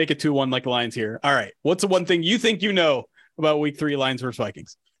 Let's try to make it 2-1 like Lions here. All right. What's the one thing you think you know about week 3 Lions versus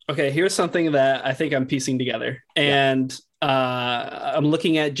Vikings? Okay, here's something that I think I'm piecing together. And I'm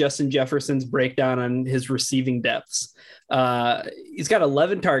looking at Justin Jefferson's breakdown on his receiving depths. He's got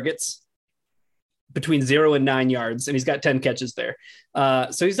 11 targets between 0 and 9 yards, and he's got 10 catches there.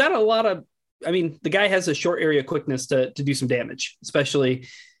 So he's got a lot of, the guy has a short area quickness to do some damage, especially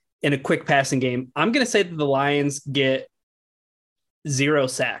in a quick passing game. I'm going to say that the Lions get 0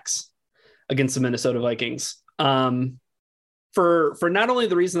 sacks against the Minnesota Vikings. For not only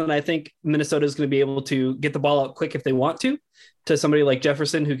the reason that I think Minnesota is going to be able to get the ball out quick if they want to somebody like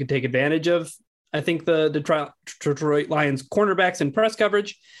Jefferson, who can take advantage of, I think, the Detroit Lions cornerbacks and press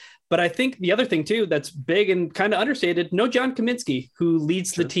coverage. But I think the other thing too, that's big and kind of understated, no John Kaminsky, who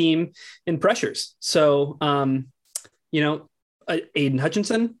leads the team in pressures. So, Aiden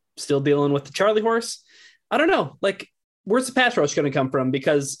Hutchinson still dealing with the Charlie horse. I don't know, like, where's the pass rush going to come from?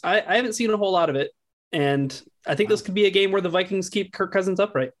 Because I haven't seen a whole lot of it. And I think this could be a game where the Vikings keep Kirk Cousins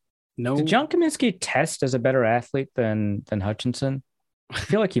upright. No, did John Kaminsky test as a better athlete than Hutchinson? I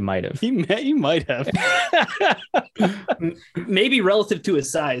feel like he might have. He might have. Maybe relative to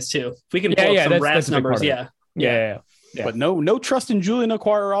his size too. If we can pull up some RAS numbers, yeah. But no trust in Julian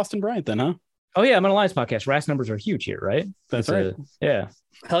Okwara or Austin Bryant then, huh? Oh yeah, I'm on a Lions podcast. RAS numbers are huge here, right? That's right. Yeah.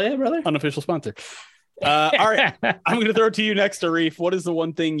 Hell yeah, brother. Unofficial sponsor. All right. I'm going to throw it to you next, Arif. What is the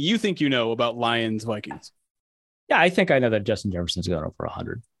one thing you think you know about Lions Vikings? Yeah, I think I know that Justin Jefferson's going over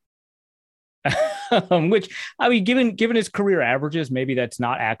 100. Which, given his career averages, maybe that's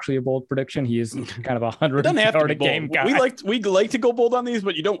not actually a bold prediction. He is kind of 100 yard a game guy. We like to go bold on these,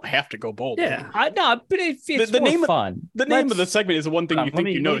 but you don't have to go bold. Yeah, but it's the fun. The name of the segment is the one thing you think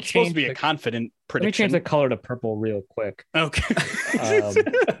you know. It's supposed to be a confident prediction. Let me change the color to purple real quick. Okay. All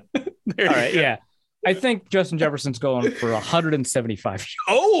right. Yeah. I think Justin Jefferson's going for 175.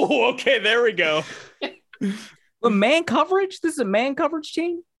 Oh, okay. There we go. But man coverage? This is a man coverage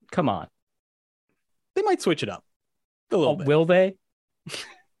team? Come on. They might switch it up a little bit. Will they?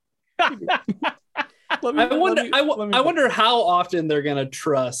 I wonder how often they're going to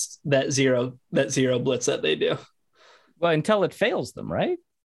trust that zero blitz that they do. Well, until it fails them, right?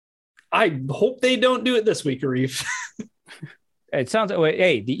 I hope they don't do it this week, Arif. It sounds like,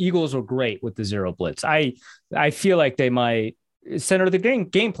 hey, the Eagles were great with the zero blitz. I feel like they might center the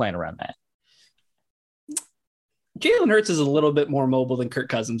game plan around that. Jalen Hurts is a little bit more mobile than Kirk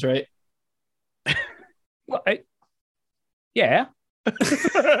Cousins, right? Well, yeah.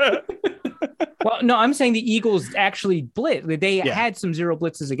 Well, no, I'm saying the Eagles actually blitz. They had some zero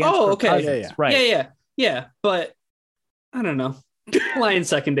blitzes against Kirk Cousins. Yeah. Right. Yeah. But I don't know. Lions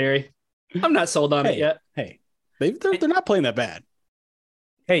secondary. I'm not sold on it yet. Hey, they're not playing that bad.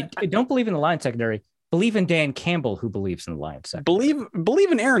 Hey, don't believe in the Lions secondary. Believe in Dan Campbell, who believes in the Lions secondary.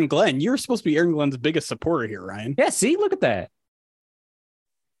 Believe in Aaron Glenn. You're supposed to be Aaron Glenn's biggest supporter here, Ryan. Yeah, see, look at that.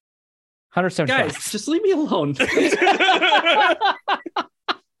 175. Guys, just leave me alone. I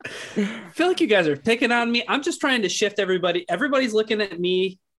feel like you guys are picking on me. I'm just trying to shift everybody. Everybody's looking at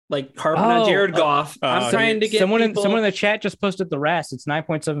me like harping on Jared Goff. I'm trying to get someone in the chat just posted the RAS. It's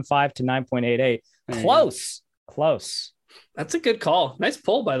 9.75 to 9.88. Close. That's a good call. Nice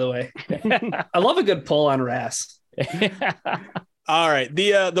pull, by the way. I love a good pull on RAS. All right.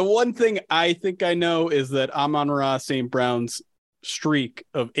 The one thing I think I know is that Amon-Ra St. Brown's streak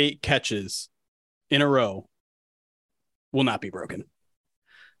of 8 catches in a row will not be broken.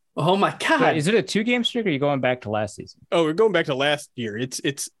 Oh my God. Wait, is it a 2-game streak or are you going back to last season? Oh, we're going back to last year.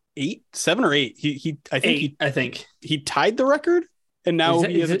 It's 7 or 8. I think he tied the record and now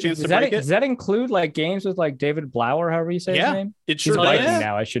he has a chance to break it. Does that include like games with like David Blower, however you say his name? It sure He's does. Viking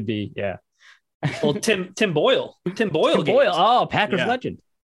now. I should be, yeah. Well, Tim Boyle. Tim Boyle. Oh, Packers legend.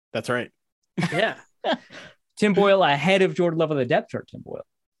 That's right. Yeah. Tim Boyle ahead of Jordan Love on the depth chart. Tim Boyle.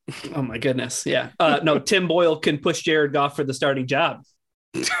 Oh my goodness. Yeah. No, Tim Boyle can push Jared Goff for the starting job.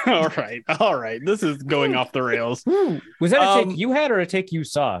 All right. This is going off the rails. Was that a take you had or a take you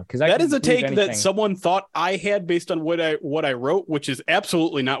saw? Because that is a take that someone thought I had based on what I wrote, which is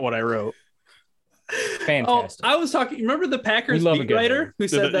absolutely not what I wrote. Fantastic. Oh, I was talking. Remember the Packers beat writer who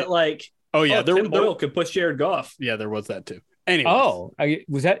said that like, Tim Boyle could push Jared Goff. Yeah, there was that too. Anyway.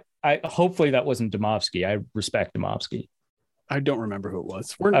 Hopefully that wasn't Domofsky. I respect Domofsky. I don't remember who it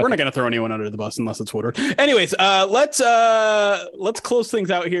was. We're not going to throw anyone under the bus unless it's Woodward. Anyways, let's close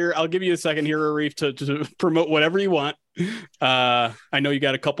things out here. I'll give you a second here, Arif, to promote whatever you want. I know you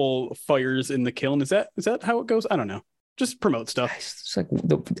got a couple fires in the kiln. Is that how it goes? I don't know. Just promote stuff. It's like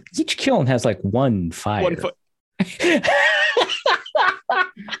each kiln has like one fire.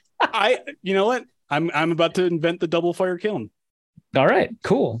 You know what? I'm about to invent the double fire kiln. All right,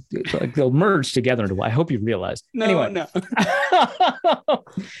 cool. Like they'll merge together into. I hope you realize. No.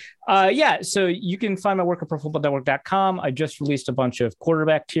 Yeah. So you can find my work at ProFootballNetwork.com. I just released a bunch of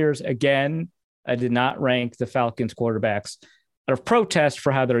quarterback tiers. Again, I did not rank the Falcons quarterbacks out of protest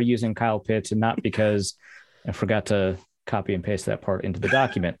for how they're using Kyle Pitts, and not because I forgot to copy and paste that part into the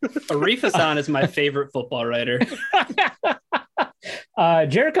document. Arif Hassan is my favorite football writer.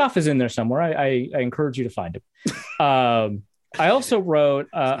 Jared Goff is in there somewhere. I encourage you to find him. I also wrote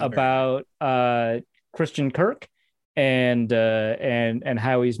about Christian Kirk and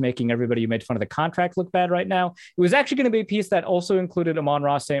how he's making everybody who made fun of the contract look bad right now. It was actually going to be a piece that also included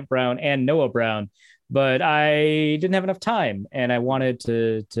Amon-Ra St. Brown and Noah Brown, but I didn't have enough time, and I wanted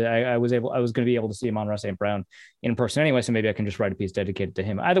I was going to be able to see Amon-Ra St. Brown in person anyway, so maybe I can just write a piece dedicated to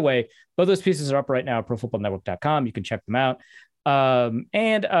him. Either way, both those pieces are up right now at ProFootballNetwork.com. You can check them out. I'm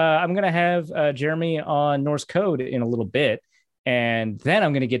going to have Jeremy on Norse Code in a little bit, and then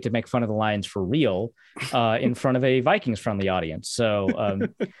I'm going to get to make fun of the Lions for real in front of a Vikings friendly audience. So,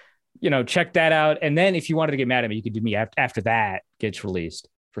 check that out. And then if you wanted to get mad at me, you could do me after that gets released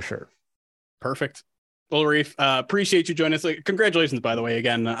for sure. Perfect. Well, Reef, appreciate you joining us. Congratulations, by the way,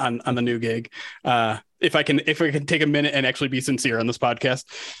 again on the new gig. If I can take a minute and actually be sincere on this podcast,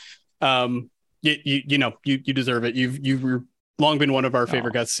 you deserve it. You've long been one of our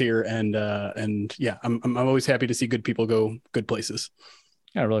favorite guests here, and yeah, I'm always happy to see good people go good places.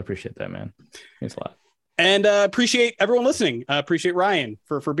 I really appreciate that, man. Thanks a lot. And appreciate everyone listening. Appreciate Ryan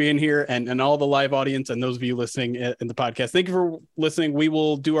for being here, and all the live audience, and those of you listening in the podcast. Thank you for listening. We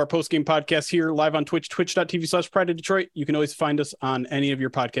will do our post-game podcast here live on Twitch, twitch.tv/Pride of Detroit. You can always find us on any of your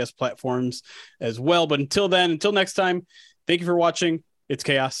podcast platforms as well. But until next time, thank you for watching. It's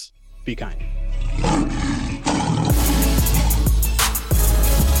chaos. Be kind.